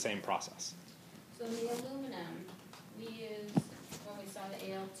cycling through the same process. So the aluminum, we used, when we saw the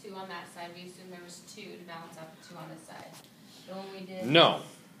AL2 on that side, we assumed there was 2 to balance out the 2 on this side. So when we did... No.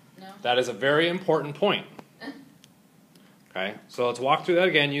 No? That is a very important point. Okay? So let's walk through that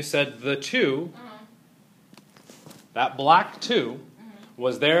again. You said the 2, that black 2,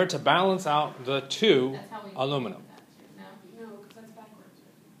 was there to balance out the 2 That's how we aluminum. No? No, because that's backwards.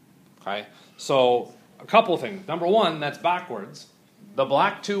 Okay? So a couple things. Number one, that's backwards. The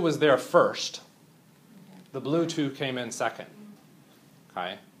black 2 was there first. The blue 2 came in second.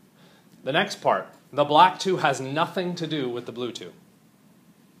 Okay? The next part, the black 2 has nothing to do with the blue 2.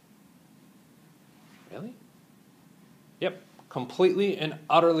 Really? Yep. Completely and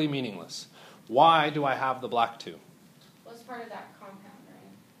utterly meaningless. Why do I have the black 2? Well, it's part of that compound, right?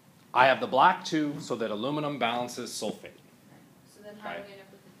 I have the black 2 so that aluminum balances sulfate. So then how do Okay. we end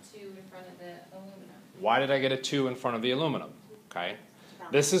up with the 2 in front of the aluminum? Why did I get a 2 in front of the aluminum? Okay?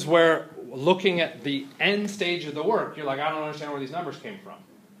 This is where, looking at the end stage of the work, you're like, I don't understand where these numbers came from.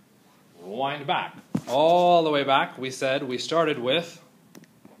 Rewind back. All the way back, we said we started with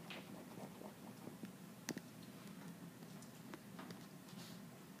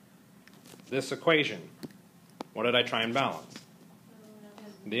this equation. What did I try and balance?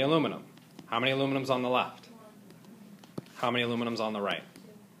 The aluminum. How many aluminums on the left? How many aluminums on the right?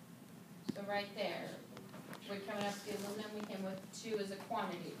 So right there, we're coming up to the aluminum, we came with 2 as a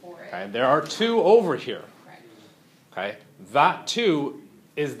quantity for it. Okay, there are 2 over here. Right. Okay, that 2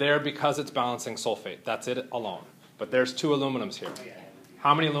 is there because it's balancing sulfate. That's it alone. But there's 2 aluminums here.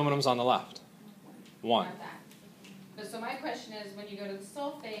 How many aluminums on the left? 1. Not that. But so my question is, when you go to the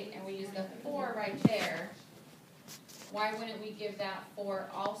sulfate and we use the 4 right there, why wouldn't we give that 4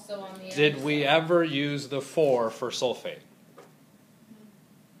 also on the other Did we side? ever use the 4 for sulfate?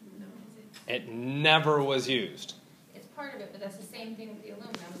 No. It never was used. It's part of it, but that's the same thing with the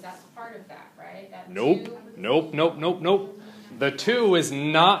aluminum. That's part of that, right? That Nope, 2 nope, nope, nope, nope. The 2 is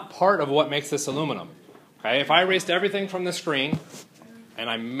not part of what makes this aluminum. Okay, if I erased everything from the screen, and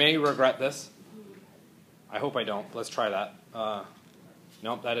I may regret this, I hope I don't. Let's try that.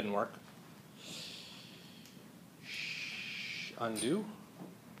 Nope, that didn't work. Undo.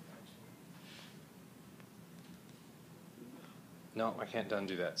 No, I can't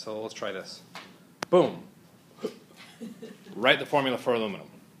undo that. So let's try this. Boom. Write the formula for aluminum.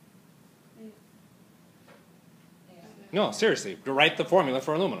 No, seriously. Write the formula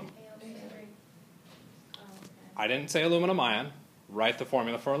for aluminum. I didn't say aluminum ion. Write the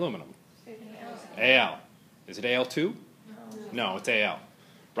formula for aluminum. Al. Is it Al2? No, it's Al.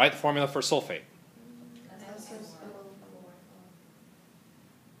 Write the formula for sulfate.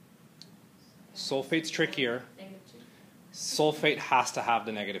 Sulfate's trickier. Sulfate has to have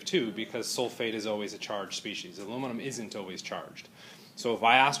the -2 because sulfate is always a charged species. Aluminum isn't always charged. So if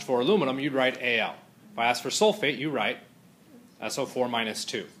I asked for aluminum, you'd write Al. If I asked for sulfate, you write SO4 minus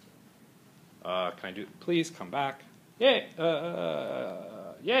 2. Can I do? Please come back. Yay!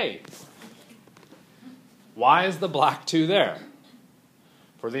 Yay! Why is the black 2 there?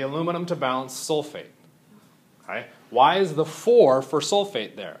 For the aluminum to balance sulfate. Okay. Why is the 4 for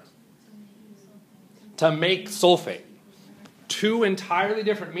sulfate there? To make sulfate. 2 entirely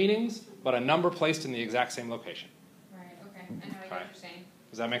different meanings, but a number placed in the exact same location. Right, okay. I know what Right. you're saying.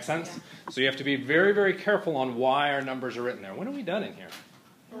 Does that make sense? Yeah. So you have to be very, very careful on why our numbers are written there. When are we done in here?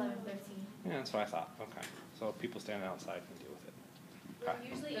 11:13. Yeah, that's what I thought. Okay. So people standing outside can deal with it. We're Okay.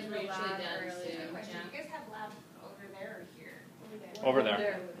 usually Because in we're the usually lab done early. soon, Question. yeah. You guys have lab over there or here? Over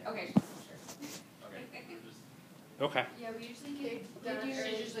there. Okay. Okay. Yeah, we usually They get do done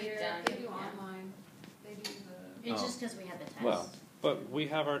usually earlier. done, They do yeah. online. They do the. It's Oh. just because we had the test. Well, but we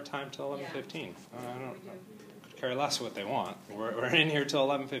have our time till 11:15. I don't could care less what they want. We're in here till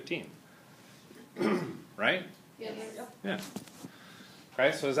 11:15. Right? Yeah. Yeah.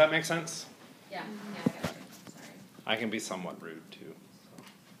 Okay, so does that make sense? Yeah, I got you. Sorry. I can be somewhat rude too.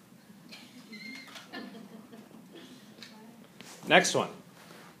 So. Next one.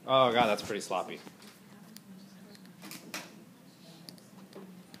 Oh god, that's pretty sloppy.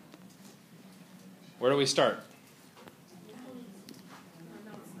 Where do we start?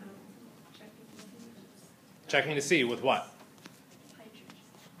 Checking to see with what?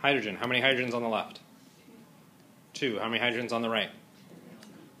 Hydrogen. How many hydrogens on the left? 2. How many hydrogens on the right?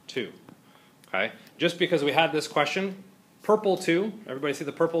 2. Okay. Just because we had this question, purple 2. Everybody see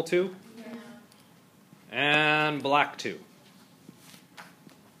the purple 2? Yeah. And black 2.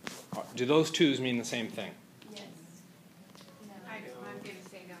 Do those 2's mean the same thing? Yes.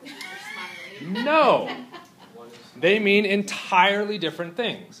 No. They mean entirely different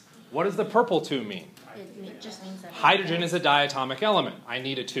things. What does the purple 2 mean? It just means that. Hydrogen is a diatomic element. I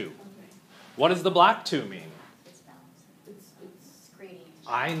need a 2. What does the black 2 mean? It's balanced. It's gradient.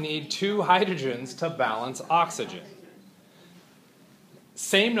 I need 2 hydrogens to balance oxygen.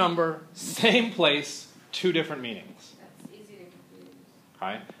 Same number, same place, 2 different meanings. That's easy to confuse.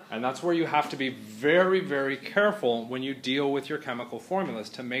 Okay? And that's where you have to be very, very careful when you deal with your chemical formulas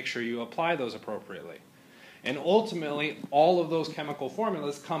to make sure you apply those appropriately. And ultimately, all of those chemical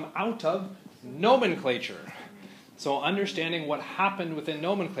formulas come out of nomenclature. So understanding what happened within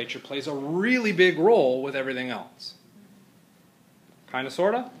nomenclature plays a really big role with everything else. Kind of,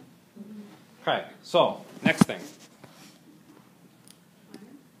 sort of? Okay, so, next thing.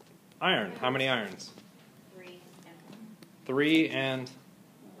 Iron. How many irons? 3 and 3 and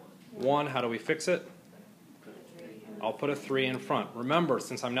 1. How do we fix it? put a 3. I'll put a 3 in front. Remember,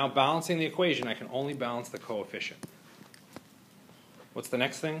 since I'm now balancing the equation, I can only balance the coefficient. What's the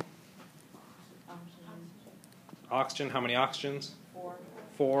next thing? Oxygen. How many oxygens? 4.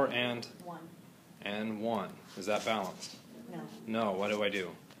 4 and 1. 1. Is that balanced? No. No. What do I do? You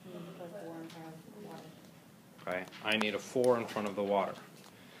need to put a 4 in front of the water. Okay. I need a 4 in front of the water.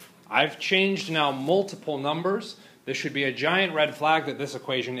 I've changed now multiple numbers. This should be a giant red flag that this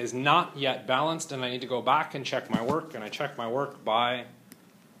equation is not yet balanced, and I need to go back and check my work, and I check my work by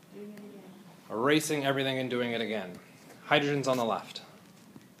erasing everything and doing it again. Hydrogen's on the left.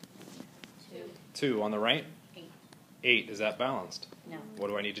 2. 2 on the right. 8. 8. Is that balanced? No. What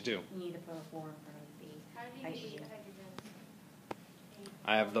do I need to do? You need to put a 4 in front of the How do you hydrogen. eat hydrogen?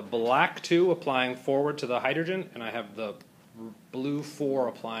 I have the black 2 applying forward to the hydrogen, and I have the blue 4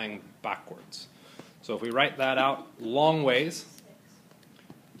 applying backwards. So if we write that out long ways,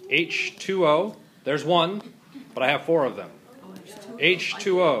 H2O, there's 1, but I have 4 of them.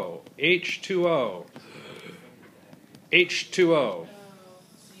 H2O, H2O, H2O.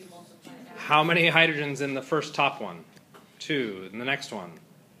 How many hydrogens in the first top one? 2, and the next one,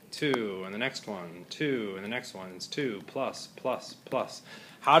 2, and the next one, 2, and the next one is 2, plus, plus, plus.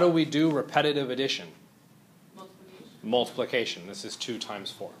 How do we do repetitive addition? Multiplication. This is 2 times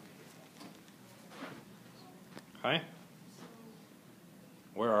 4. Okay?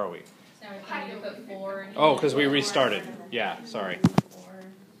 Where are we? So now we're going to put 4 in. Oh, because we restarted. Yeah, sorry. 4.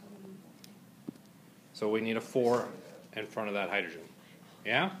 So we need a 4 in front of that hydrogen.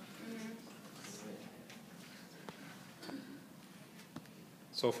 Yeah?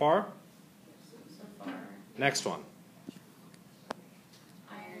 So far? So far. Next one.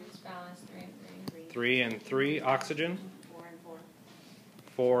 Iron's balanced 3 and 3. 3 and 3. Oxygen? 4 and 4.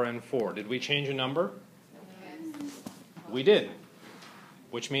 4 and 4. Did we change a number? Yes. We did.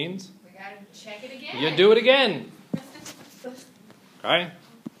 Which means? We got to check it again. You do it again. Okay?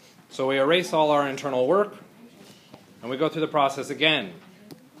 So we erase all our internal work, and we go through the process again.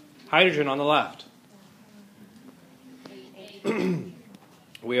 Hydrogen on the left.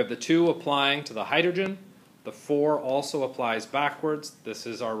 We have the 2 applying to the hydrogen. The 4 also applies backwards. This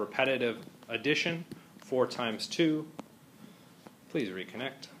is our repetitive addition. 4 times 2. Please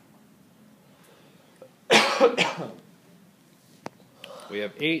reconnect. We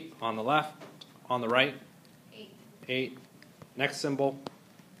have 8 on the left, on the right. 8. 8. Next symbol,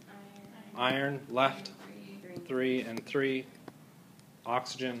 iron, left, 3 and 3.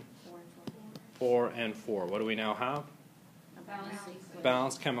 Oxygen, 4 and 4. 4 and 4. What do we now have? A balanced equation.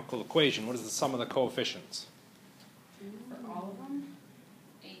 Balanced chemical equation. What is the sum of the coefficients? For all of them?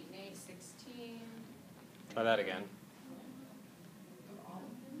 8 and 8, 16. Try that again.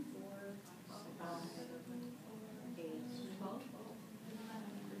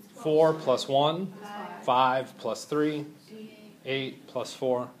 4 plus 1, 5 plus 3, 8 plus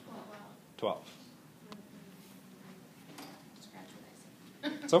 4, 12. Scratch what I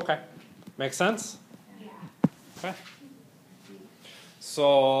said. It's okay. Make sense? Okay.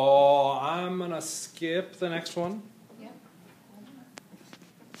 So I'm going to skip the next one. Yep.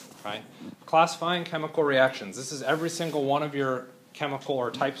 Okay. Classifying chemical reactions. This is every single one of your chemical or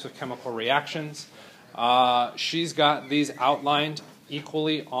types of chemical reactions. She's got these outlined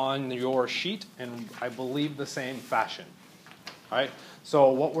equally on your sheet, and I believe the same fashion. All right.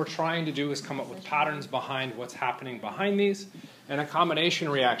 So what we're trying to do is come up with patterns behind what's happening behind these. And a combination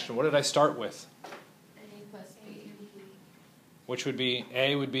reaction, what did I start with? A plus B. Which would be,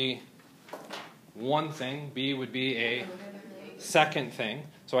 A would be one thing, B would be a second thing.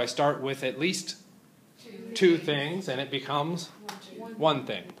 So I start with at least 2 things, and it becomes 1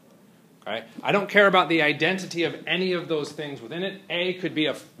 thing. Okay? I don't care about the identity of any of those things within it. A could be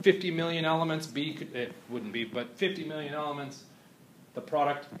a 50 million elements, B could, it wouldn't be, but 50 million elements. The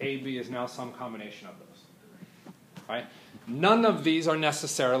product AB is now some combination of those. Right? None of these are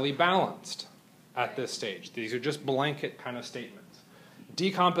necessarily balanced at this stage. These are just blanket kind of statements.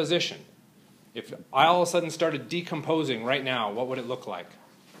 Decomposition. If I all of a sudden started decomposing right now, what would it look like?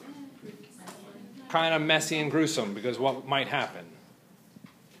 Kind of messy and gruesome, because what might happen?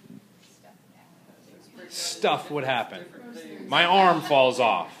 Stuff would happen. My arm falls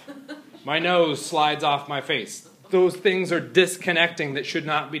off. My nose slides off my face. Those things are disconnecting that should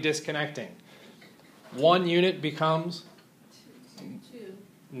not be disconnecting. One unit becomes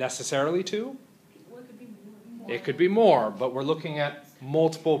necessarily two. It could be more, but we're looking at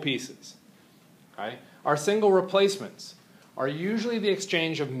multiple pieces. Okay? Our single replacements are usually the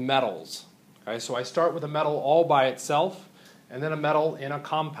exchange of metals. Okay? So I start with a metal all by itself, and then a metal in a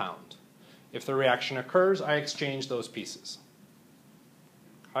compound. If the reaction occurs, I exchange those pieces.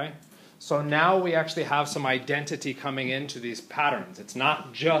 Okay? So now we actually have some identity coming into these patterns. It's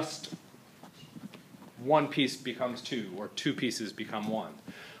not just one piece becomes two, or two pieces become one.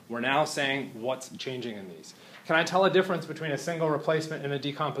 We're now saying what's changing in these. Can I tell a difference between a single replacement and a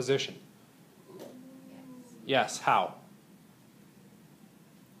decomposition? Yes, how?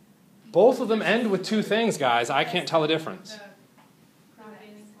 Both of them end with two things, guys. I can't tell a difference.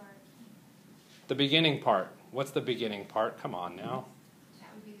 The beginning part. What's the beginning part? Come on now.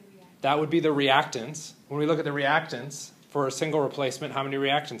 That would be the reactants. When we look at the reactants, for a single replacement, how many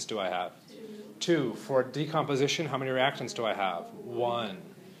reactants do I have? Two. For decomposition, how many reactants do I have? One.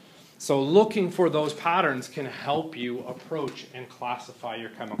 So looking for those patterns can help you approach and classify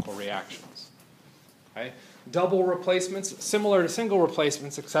your chemical reactions. Okay? Double replacements, similar to single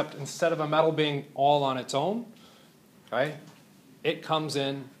replacements, except instead of a metal being all on its own, okay, it comes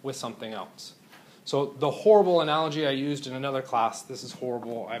in with something else. So the horrible analogy I used in another class, this is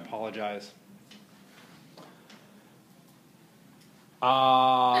horrible, I apologize.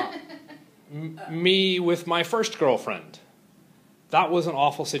 Me with my first girlfriend. That was an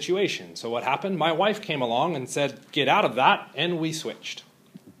awful situation. So what happened? My wife came along and said, get out of that, and we switched.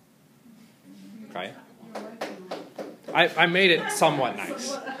 Okay? I made it somewhat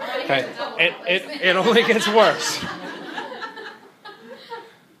nice. Okay? It only gets worse.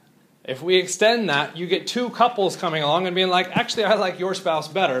 If we extend that, you get two couples coming along and being like, actually, I like your spouse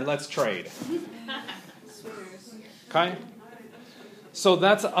better. Let's trade. Okay? So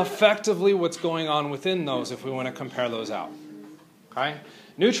that's effectively what's going on within those if we want to compare those out. Okay?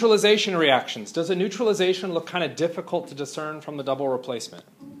 Neutralization reactions. Does a neutralization look kind of difficult to discern from the double replacement?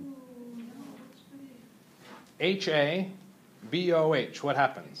 HABOH. What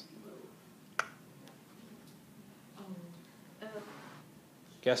happens?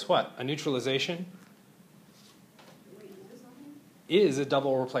 Guess what? A neutralization is a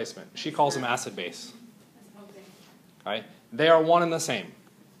double replacement. She calls them acid base. Okay? They are one and the same.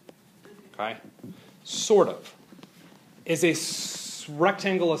 Okay? Sort of. Is a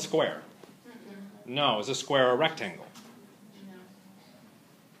rectangle a square? No. Is a square a rectangle? No.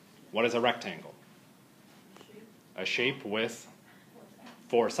 What is a rectangle? A shape with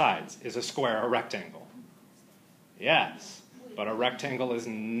four sides. Is a square a rectangle? Yes. But a rectangle is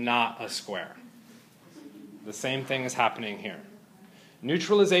not a square. The same thing is happening here.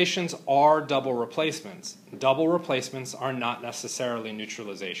 Neutralizations are double replacements. Double replacements are not necessarily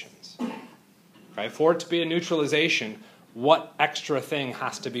neutralizations. Okay? For it to be a neutralization, what extra thing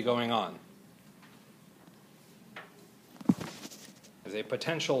has to be going on? As a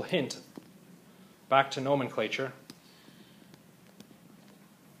potential hint, back to nomenclature.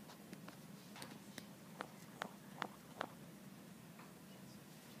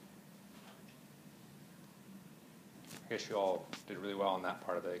 I guess you all did really well on that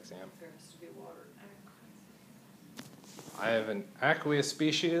part of the exam. There has to be water. I have an aqueous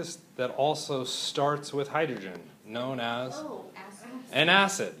species that also starts with hydrogen, known as an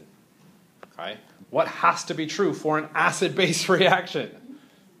acid. Okay? What has to be true for an acid-base reaction?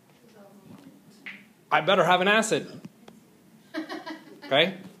 I better have an acid.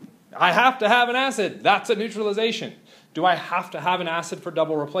 Okay? I have to have an acid. That's a neutralization. Do I have to have an acid for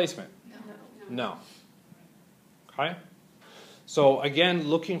double replacement? No. Okay? So again,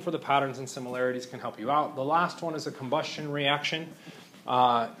 looking for the patterns and similarities can help you out. The last one is a combustion reaction.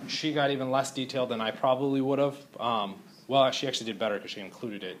 She got even less detailed than I probably would have. Well, she actually did better because she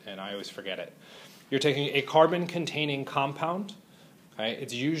included it, and I always forget it. You're taking a carbon-containing compound. Okay?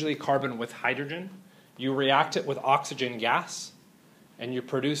 It's usually carbon with hydrogen. You react it with oxygen gas, and you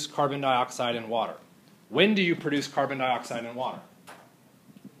produce carbon dioxide and water. When do you produce carbon dioxide and water?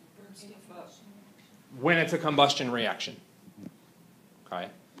 When it's a combustion reaction. Okay?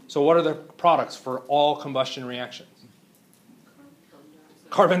 So what are the products for all combustion reactions?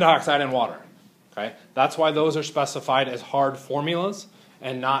 Carbon dioxide and water. Okay? That's why those are specified as hard formulas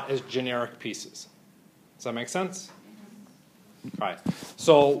and not as generic pieces. Does that make sense? Right.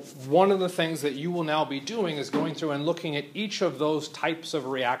 So one of the things that you will now be doing is going through and looking at each of those types of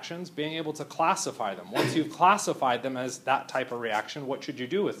reactions, being able to classify them. Once you've classified them as that type of reaction, what should you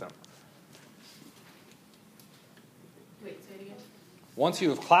do with them? Wait, say it again. Once you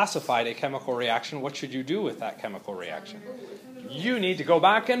have classified a chemical reaction, what should you do with that chemical reaction? You need to go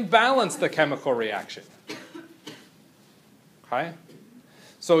back and balance the chemical reaction. Okay?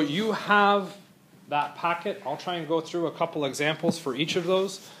 So you have that packet. I'll try and go through a couple examples for each of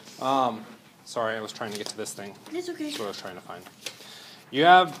those. Sorry, I was trying to get to this thing. It's okay. That's what I was trying to find. You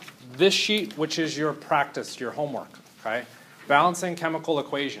have this sheet, which is your practice, your homework. Okay? Balancing chemical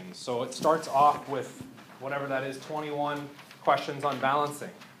equations. So it starts off with whatever that is, 21 questions on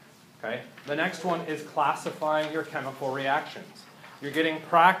balancing. Okay? The next one is classifying your chemical reactions. You're getting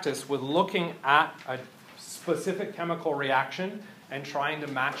practice with looking at a specific chemical reaction and trying to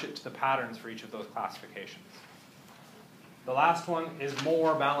match it to the patterns for each of those classifications. The last one is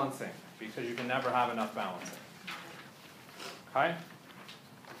more balancing, because you can never have enough balancing. Okay?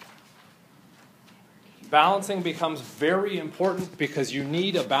 Balancing becomes very important because you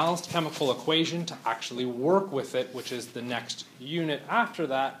need a balanced chemical equation to actually work with it, which is the next unit after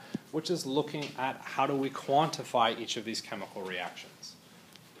that, which is looking at how do we quantify each of these chemical reactions.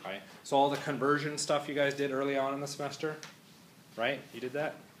 Okay? So all the conversion stuff you guys did early on in the semester, right? You did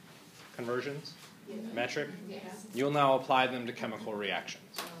that? Conversions? Yeah. Metric? Yes. You'll now apply them to chemical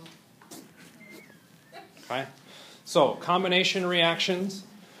reactions. Okay? So combination reactions.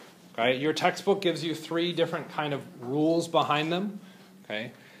 Okay? Your textbook gives you 3 different kind of rules behind them.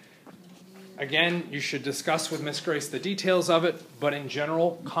 Okay? Again, you should discuss with Miss Grace the details of it, but in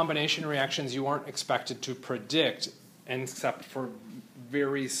general, combination reactions you aren't expected to predict except for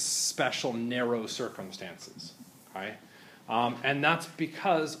very special, narrow circumstances. Okay? And that's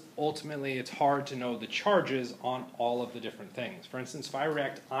because ultimately it's hard to know the charges on all of the different things. For instance, if I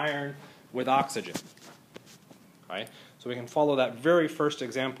react iron with oxygen, okay? So we can follow that very first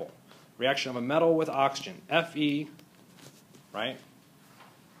example. Reaction of a metal with oxygen, Fe, right?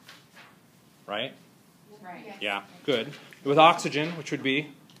 Right? Right. Yeah, good. With oxygen, which would be,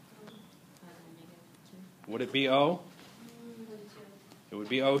 would it be O? It would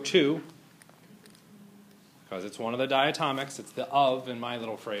be O2. Because it's one of the diatomics, it's the of in my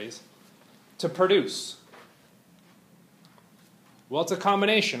little phrase, to produce. Well, it's a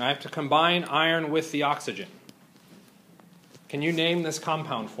combination. I have to combine iron with the oxygen. Can you name this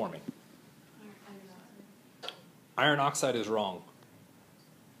compound for me? Iron oxide is wrong.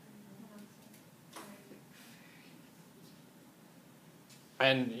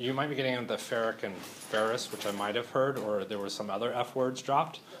 And you might be getting into ferric and ferrous, which I might have heard, or there were some other F words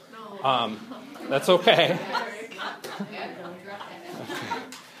dropped. No. That's okay.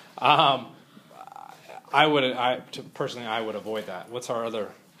 Personally, I would avoid that. What's our other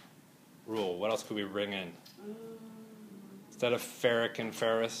rule? What else could we bring in? Instead of ferric and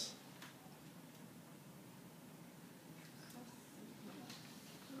ferrous?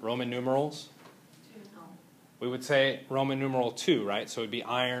 Roman numerals? We would say Roman numeral 2, right? So it would be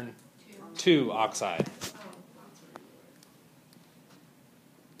iron 2 oxide.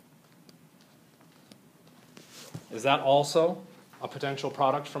 Is that also a potential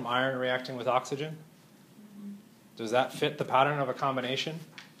product from iron reacting with oxygen? Does that fit the pattern of a combination?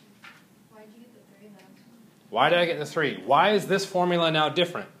 Why did you get the 3 then? Why did I get the 3? Why is this formula now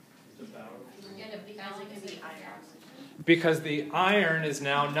different? Because the iron is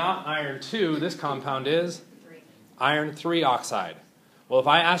now not iron 2, this compound is iron 3 oxide. Well, if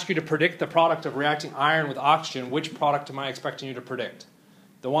I ask you to predict the product of reacting iron with oxygen, which product am I expecting you to predict?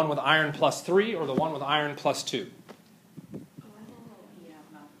 The one with iron plus 3 or the one with iron plus 2?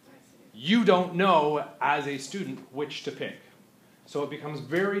 You don't know as a student which to pick. So it becomes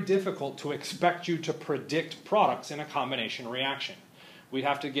very difficult to expect you to predict products in a combination reaction. We'd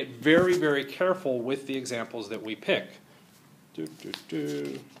have to get very, very careful with the examples that we pick. Or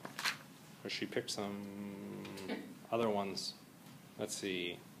she picked some other ones. Let's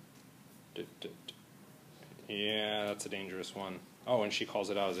see. Yeah, that's a dangerous one. Oh, and she calls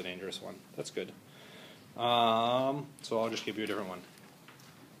it out as a dangerous one. That's good. So I'll just give you a different one.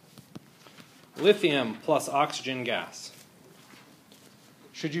 Lithium plus oxygen gas.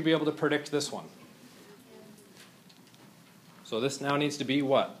 Should you be able to predict this one? So this now needs to be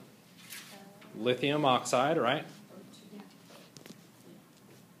what? Lithium oxide, right?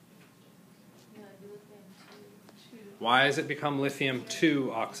 Why has it become lithium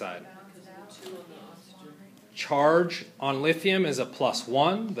 2 oxide? charge on lithium is a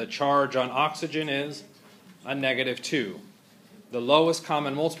 +1. The charge on oxygen is a -2. The lowest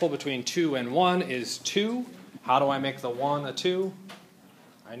common multiple between 2 and 1 is 2. How do I make the 1 a 2?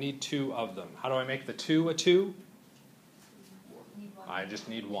 I need 2 of them. How do I make the 2 a 2? I just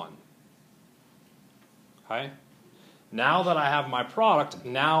need 1. Okay? Now that I have my product,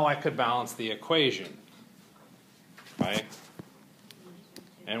 now I could balance the equation. Right?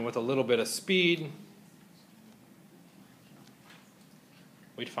 And with a little bit of speed,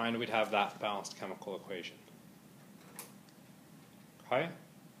 we'd find we'd have that balanced chemical equation. Okay?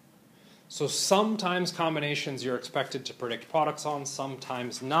 So sometimes combinations you're expected to predict products on,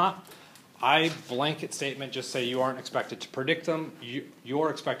 sometimes not. I blanket statement just say you aren't expected to predict them. You're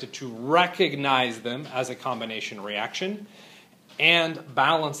expected to recognize them as a combination reaction and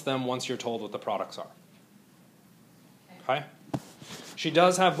balance them once you're told what the products are. Okay? She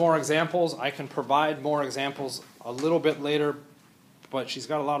does have more examples. I can provide more examples a little bit later, but she's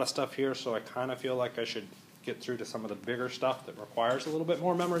got a lot of stuff here, so I kind of feel like I should get through to some of the bigger stuff that requires a little bit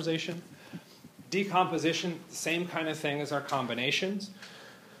more memorization. Decomposition, same kind of thing as our combinations.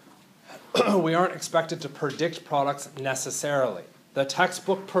 We aren't expected to predict products necessarily. The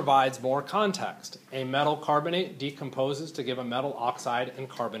textbook provides more context. A metal carbonate decomposes to give a metal oxide and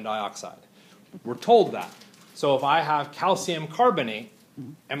carbon dioxide. We're told that. So if I have calcium carbonate,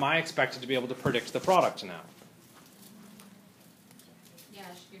 am I expected to be able to predict the product now? Yeah,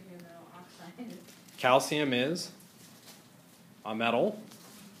 I should give you a metal oxide. Calcium is a metal,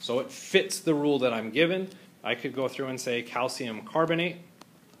 so it fits the rule that I'm given. I could go through and say calcium carbonate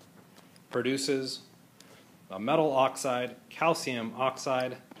produces a metal oxide, calcium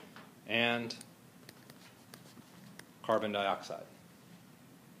oxide, and carbon dioxide.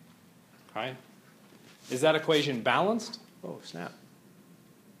 Okay? Is that equation balanced? Oh, snap.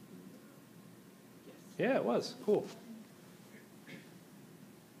 Yeah, it was. Cool.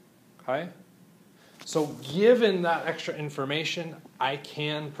 Okay? So given that extra information, I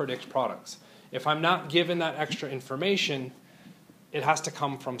can predict products. If I'm not given that extra information, it has to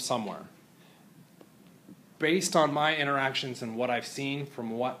come from somewhere. Based on my interactions and what I've seen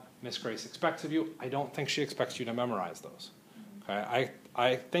from what Miss Grace expects of you, I don't think she expects you to memorize those. Okay?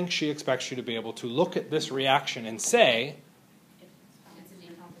 I think she expects you to be able to look at this reaction and say It's a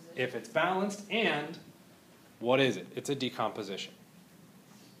decomposition. if it's balanced and what is it? It's a decomposition.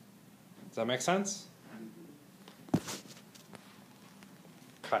 Does that make sense?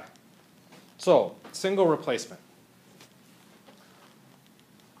 Okay. So, single replacement.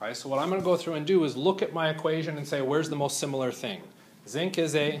 Okay, so what I'm going to go through and do is look at my equation and say, where's the most similar thing? Zinc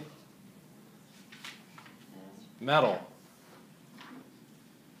is a metal.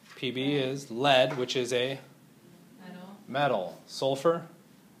 Pb is lead, which is a metal. Sulfur,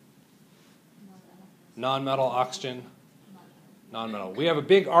 non-metal. Oxygen, non-metal. We have a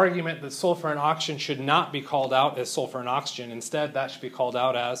big argument that sulfur and oxygen should not be called out as sulfur and oxygen. Instead, that should be called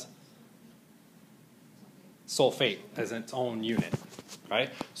out as sulfate, as its own unit.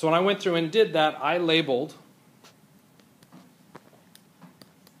 Right? So when I went through and did that, I labeled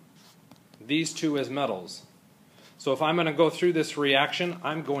these two as metals. So if I'm going to go through this reaction,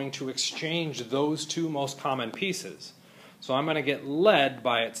 I'm going to exchange those two most common pieces. So I'm going to get lead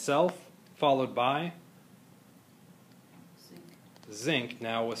by itself, followed by zinc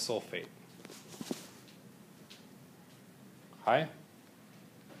now with sulfate. Okay?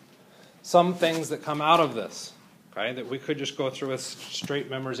 Some things that come out of this, okay, that we could just go through with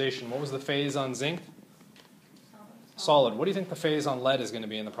straight memorization. What was the phase on zinc? Solid. What do you think the phase on lead is going to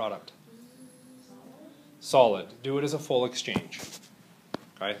be in the product? Solid. Do it as a full exchange.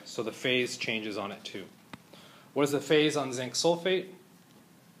 Okay, so the phase changes on it too. What is the phase on zinc sulfate?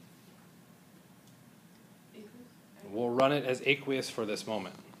 We'll run it as aqueous for this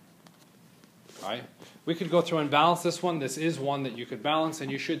moment. Okay? We could go through and balance this one. This is one that you could balance,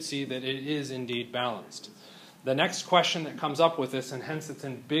 and you should see that it is indeed balanced. The next question that comes up with this, and hence it's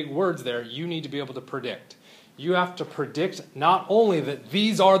in big words there, you need to be able to predict. You have to predict not only that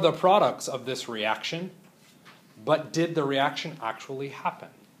these are the products of this reaction, but did the reaction actually happen?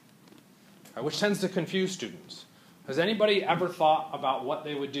 Okay, which tends to confuse students. Has anybody ever thought about what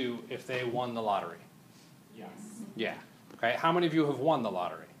they would do if they won the lottery? Yes. Yeah. Okay. How many of you have won the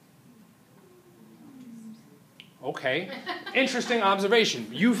lottery? Okay. Interesting observation.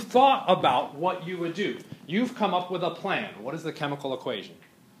 You've thought about what you would do. You've come up with a plan. What is the chemical equation?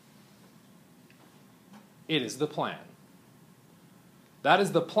 It is the plan. That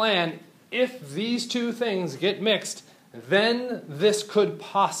is the plan. If these two things get mixed, then this could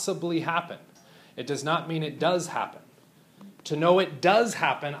possibly happen. It does not mean it does happen. To know it does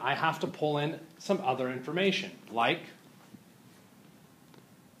happen, I have to pull in some other information, like,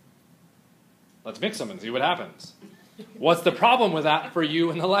 let's mix them and see what happens. What's the problem with that for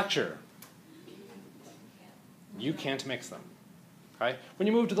you in the lecture? You can't mix them. Okay? When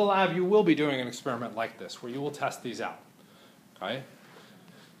you move to the lab, you will be doing an experiment like this, where you will test these out. Okay?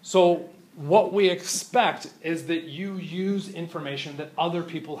 So what we expect is that you use information that other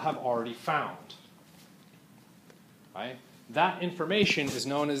people have already found. Right? That information is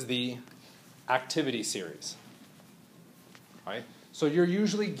known as the activity series. Right? So you're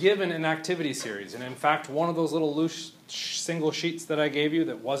usually given an activity series. And in fact, one of those little loose single sheets that I gave you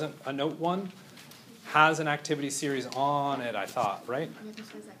that wasn't a note one has an activity series on it, I thought, right?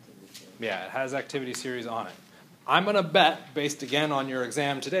 Yeah, it has activity series on it. I'm going to bet, based again on your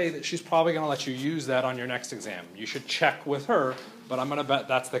exam today, that she's probably going to let you use that on your next exam. You should check with her, but I'm going to bet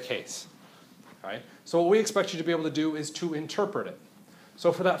that's the case. Right? So what we expect you to be able to do is to interpret it.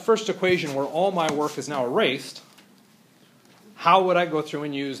 So for that first equation where all my work is now erased, how would I go through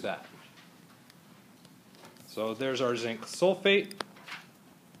and use that? So there's our zinc sulfate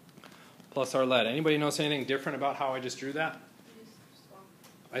plus our lead. Anybody notice anything different about how I just drew that?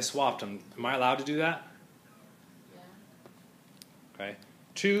 I swapped them. Am I allowed to do that? Yeah. Okay.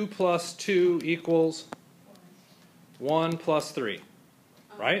 2 plus 2 equals 1 plus 3.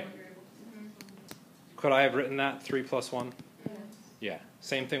 Right? Could I have written that 3 plus 1? Yes. Yeah.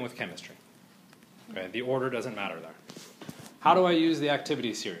 Same thing with chemistry. Okay. The order doesn't matter there. How do I use the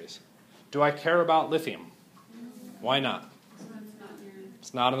activity series? Do I care about lithium? Why not?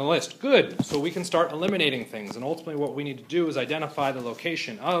 It's not on the list. Good. So we can start eliminating things. And ultimately what we need to do is identify the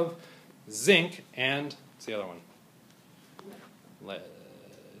location of zinc and, what's the other one? Lead.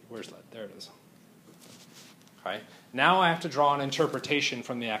 Where's lead? There it is. Okay. Now I have to draw an interpretation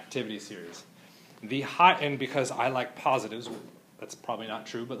from the activity series. And because I like positives, that's probably not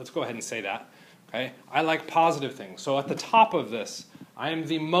true, but let's go ahead and say that. Okay. I like positive things. So at the top of this, I am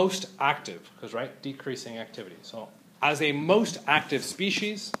the most active, because, right, decreasing activity. So as a most active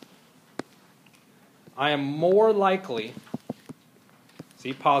species, I am more likely,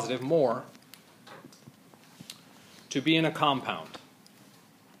 see, positive, more, to be in a compound.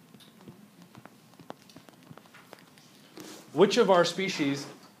 Which of our species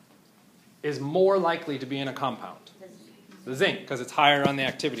is more likely to be in a compound? The zinc, because it's higher on the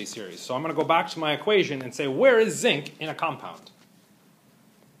activity series. So I'm going to go back to my equation and say, where is zinc in a compound?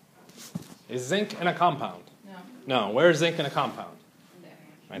 Is zinc in a compound? No. Where is zinc in a compound? There.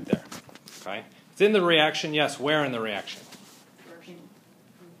 Right there. Okay. It's in the reaction. Yes. Where in the reaction?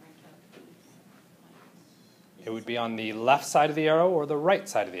 It would be on the left side of the arrow or the right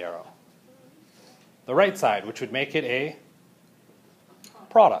side of the arrow? The right side, which would make it a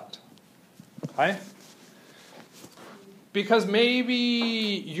product. Okay? Because maybe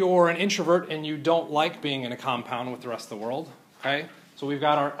you're an introvert and you don't like being in a compound with the rest of the world. Okay? So we've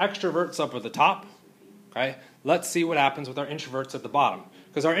got our extroverts up at the top. Okay? Let's see what happens with our introverts at the bottom.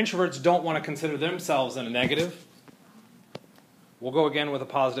 Because our introverts don't want to consider themselves in a negative. We'll go again with a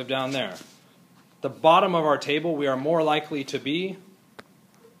positive down there. The bottom of our table, we are more likely to be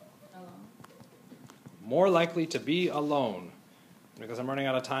alone. Because I'm running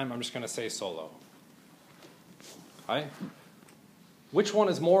out of time, I'm just going to say solo. Okay? Which one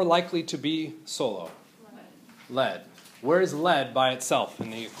is more likely to be solo? Lead. Where is lead by itself in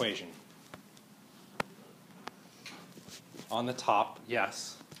the equation? On the top,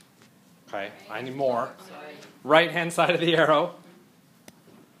 yes. Okay, I need more. Right-hand side of the arrow.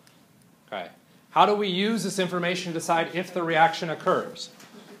 Okay. How do we use this information to decide if the reaction occurs?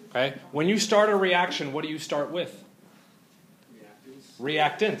 Okay. When you start a reaction, what do you start with?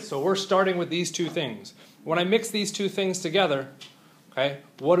 Reactants. So we're starting with these two things. When I mix these two things together, okay,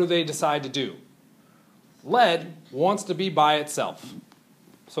 what do they decide to do? Lead wants to be by itself.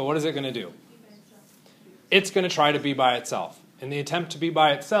 So what is it going to do? It's going to try to be by itself. In the attempt to be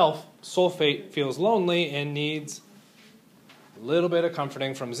by itself, sulfate feels lonely and needs a little bit of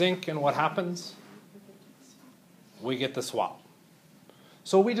comforting from zinc, and what happens? We get the swap.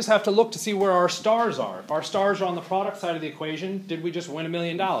 So we just have to look to see where our stars are. If our stars are on the product side of the equation, did we just win $1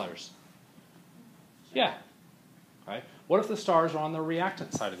 million? Yeah. Right? What if the stars are on the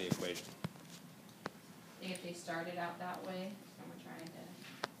reactant side of the equation? I think if they started out that way, and we're trying to...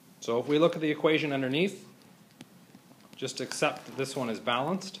 So if we look at the equation underneath, just accept that this one is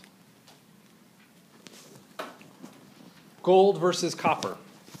balanced. Gold versus copper.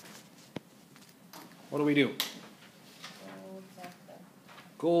 What do we do?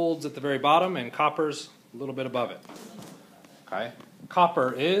 Gold's at the very bottom and copper's a little bit above it. Okay?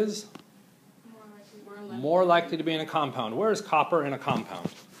 Copper is More likely to be in a compound. Where is copper in a compound?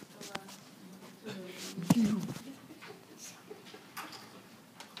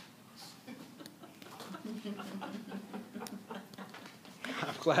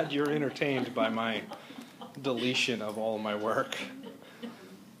 I'm glad you're entertained by my deletion of all my work.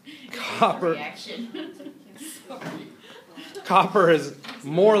 Copper. Copper is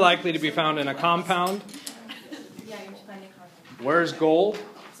more likely to be found in a compound. Where's gold?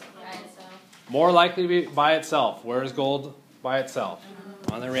 More likely to be by itself. Where's gold by itself?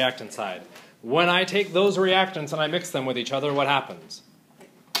 On the reactant side. When I take those reactants and I mix them with each other, what happens?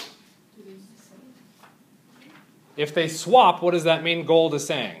 If they swap, what does that mean gold is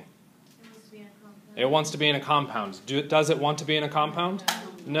saying? It wants to be in a compound. Does it want to be in a compound?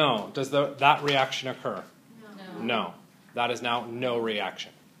 No. Does that reaction occur? No. That is now no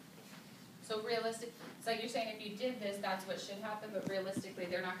reaction. So realistic, so you're saying if you did this, that's what should happen, but realistically,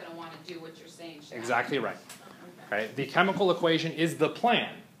 they're not going to want to do what you're saying should Exactly happen. right. Okay. The chemical equation is the plan.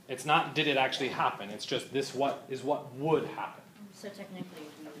 It's not did it actually happen. It's just this what is what would happen. So technically,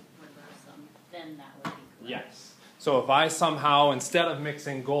 if you reverse them, then that would be correct. Yes. So if I somehow, instead of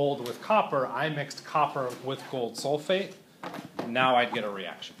mixing gold with copper, I mixed copper with gold sulfate, now I'd get a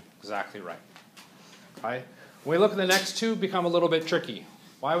reaction. Exactly right. Okay. When we look at the next two, become a little bit tricky.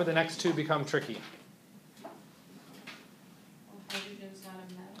 Why would the next two become tricky? Hydrogen's not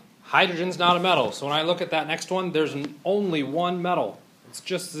a metal. Hydrogen's not a metal. So when I look at that next one, there's only one metal. It's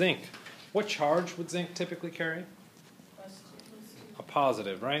just zinc. What charge would zinc typically carry? A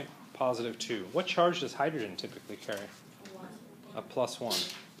positive, right? Positive 2. What charge does hydrogen typically carry? A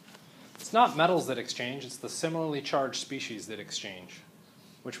 +1. It's not metals that exchange, it's the similarly charged species that exchange.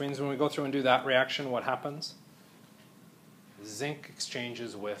 Which means when we go through and do that reaction, what happens? Zinc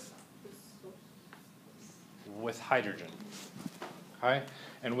exchanges with hydrogen. Okay?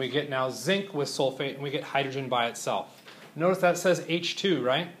 And we get now zinc with sulfate, and we get hydrogen by itself. Notice that says H2,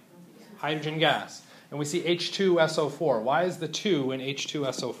 right? Hydrogen gas. And we see H2SO4. Why is the 2 in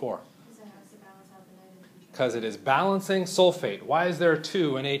H2SO4? Because it is balancing sulfate. Why is there a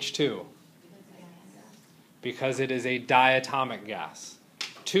 2 in H2? Because it is a diatomic gas.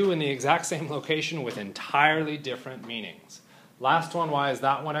 2 in the exact same location with entirely different meanings. Last one, why is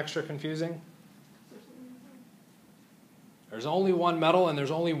that one extra confusing? There's only one metal and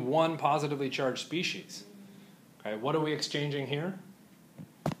there's only one positively charged species. Okay, what are we exchanging here?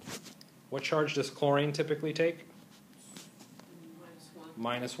 What charge does chlorine typically take?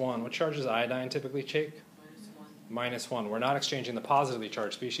 -1. What charge does iodine typically take? -1. We're not exchanging the positively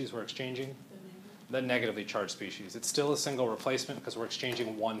charged species, we're exchanging the negatively charged species. It's still a single replacement because we're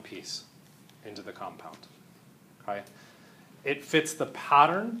exchanging one piece into the compound. Okay? It fits the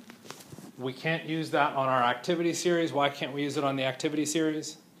pattern. We can't use that on our activity series. Why can't we use it on the activity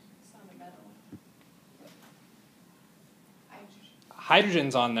series? It's not a metal.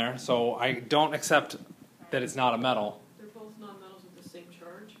 Hydrogen's on there, so I don't accept that it's not a metal. They're both nonmetals with the same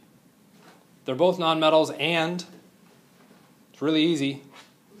charge? They're both nonmetals, and it's really easy.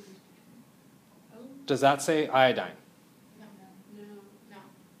 Does that say iodine?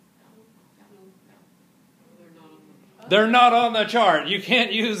 They're not on the chart. You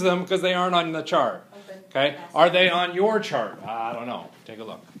can't use them because they aren't on the chart. Okay? Are they on your chart? I don't know. Take a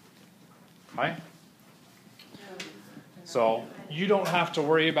look. Okay? So you don't have to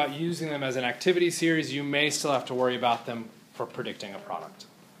worry about using them as an activity series. You may still have to worry about them for predicting a product.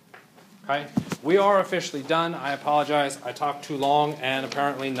 Okay? We are officially done. I apologize. I talked too long and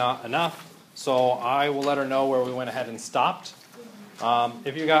apparently not enough. So I will let her know where we went ahead and stopped.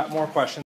 If you got more questions,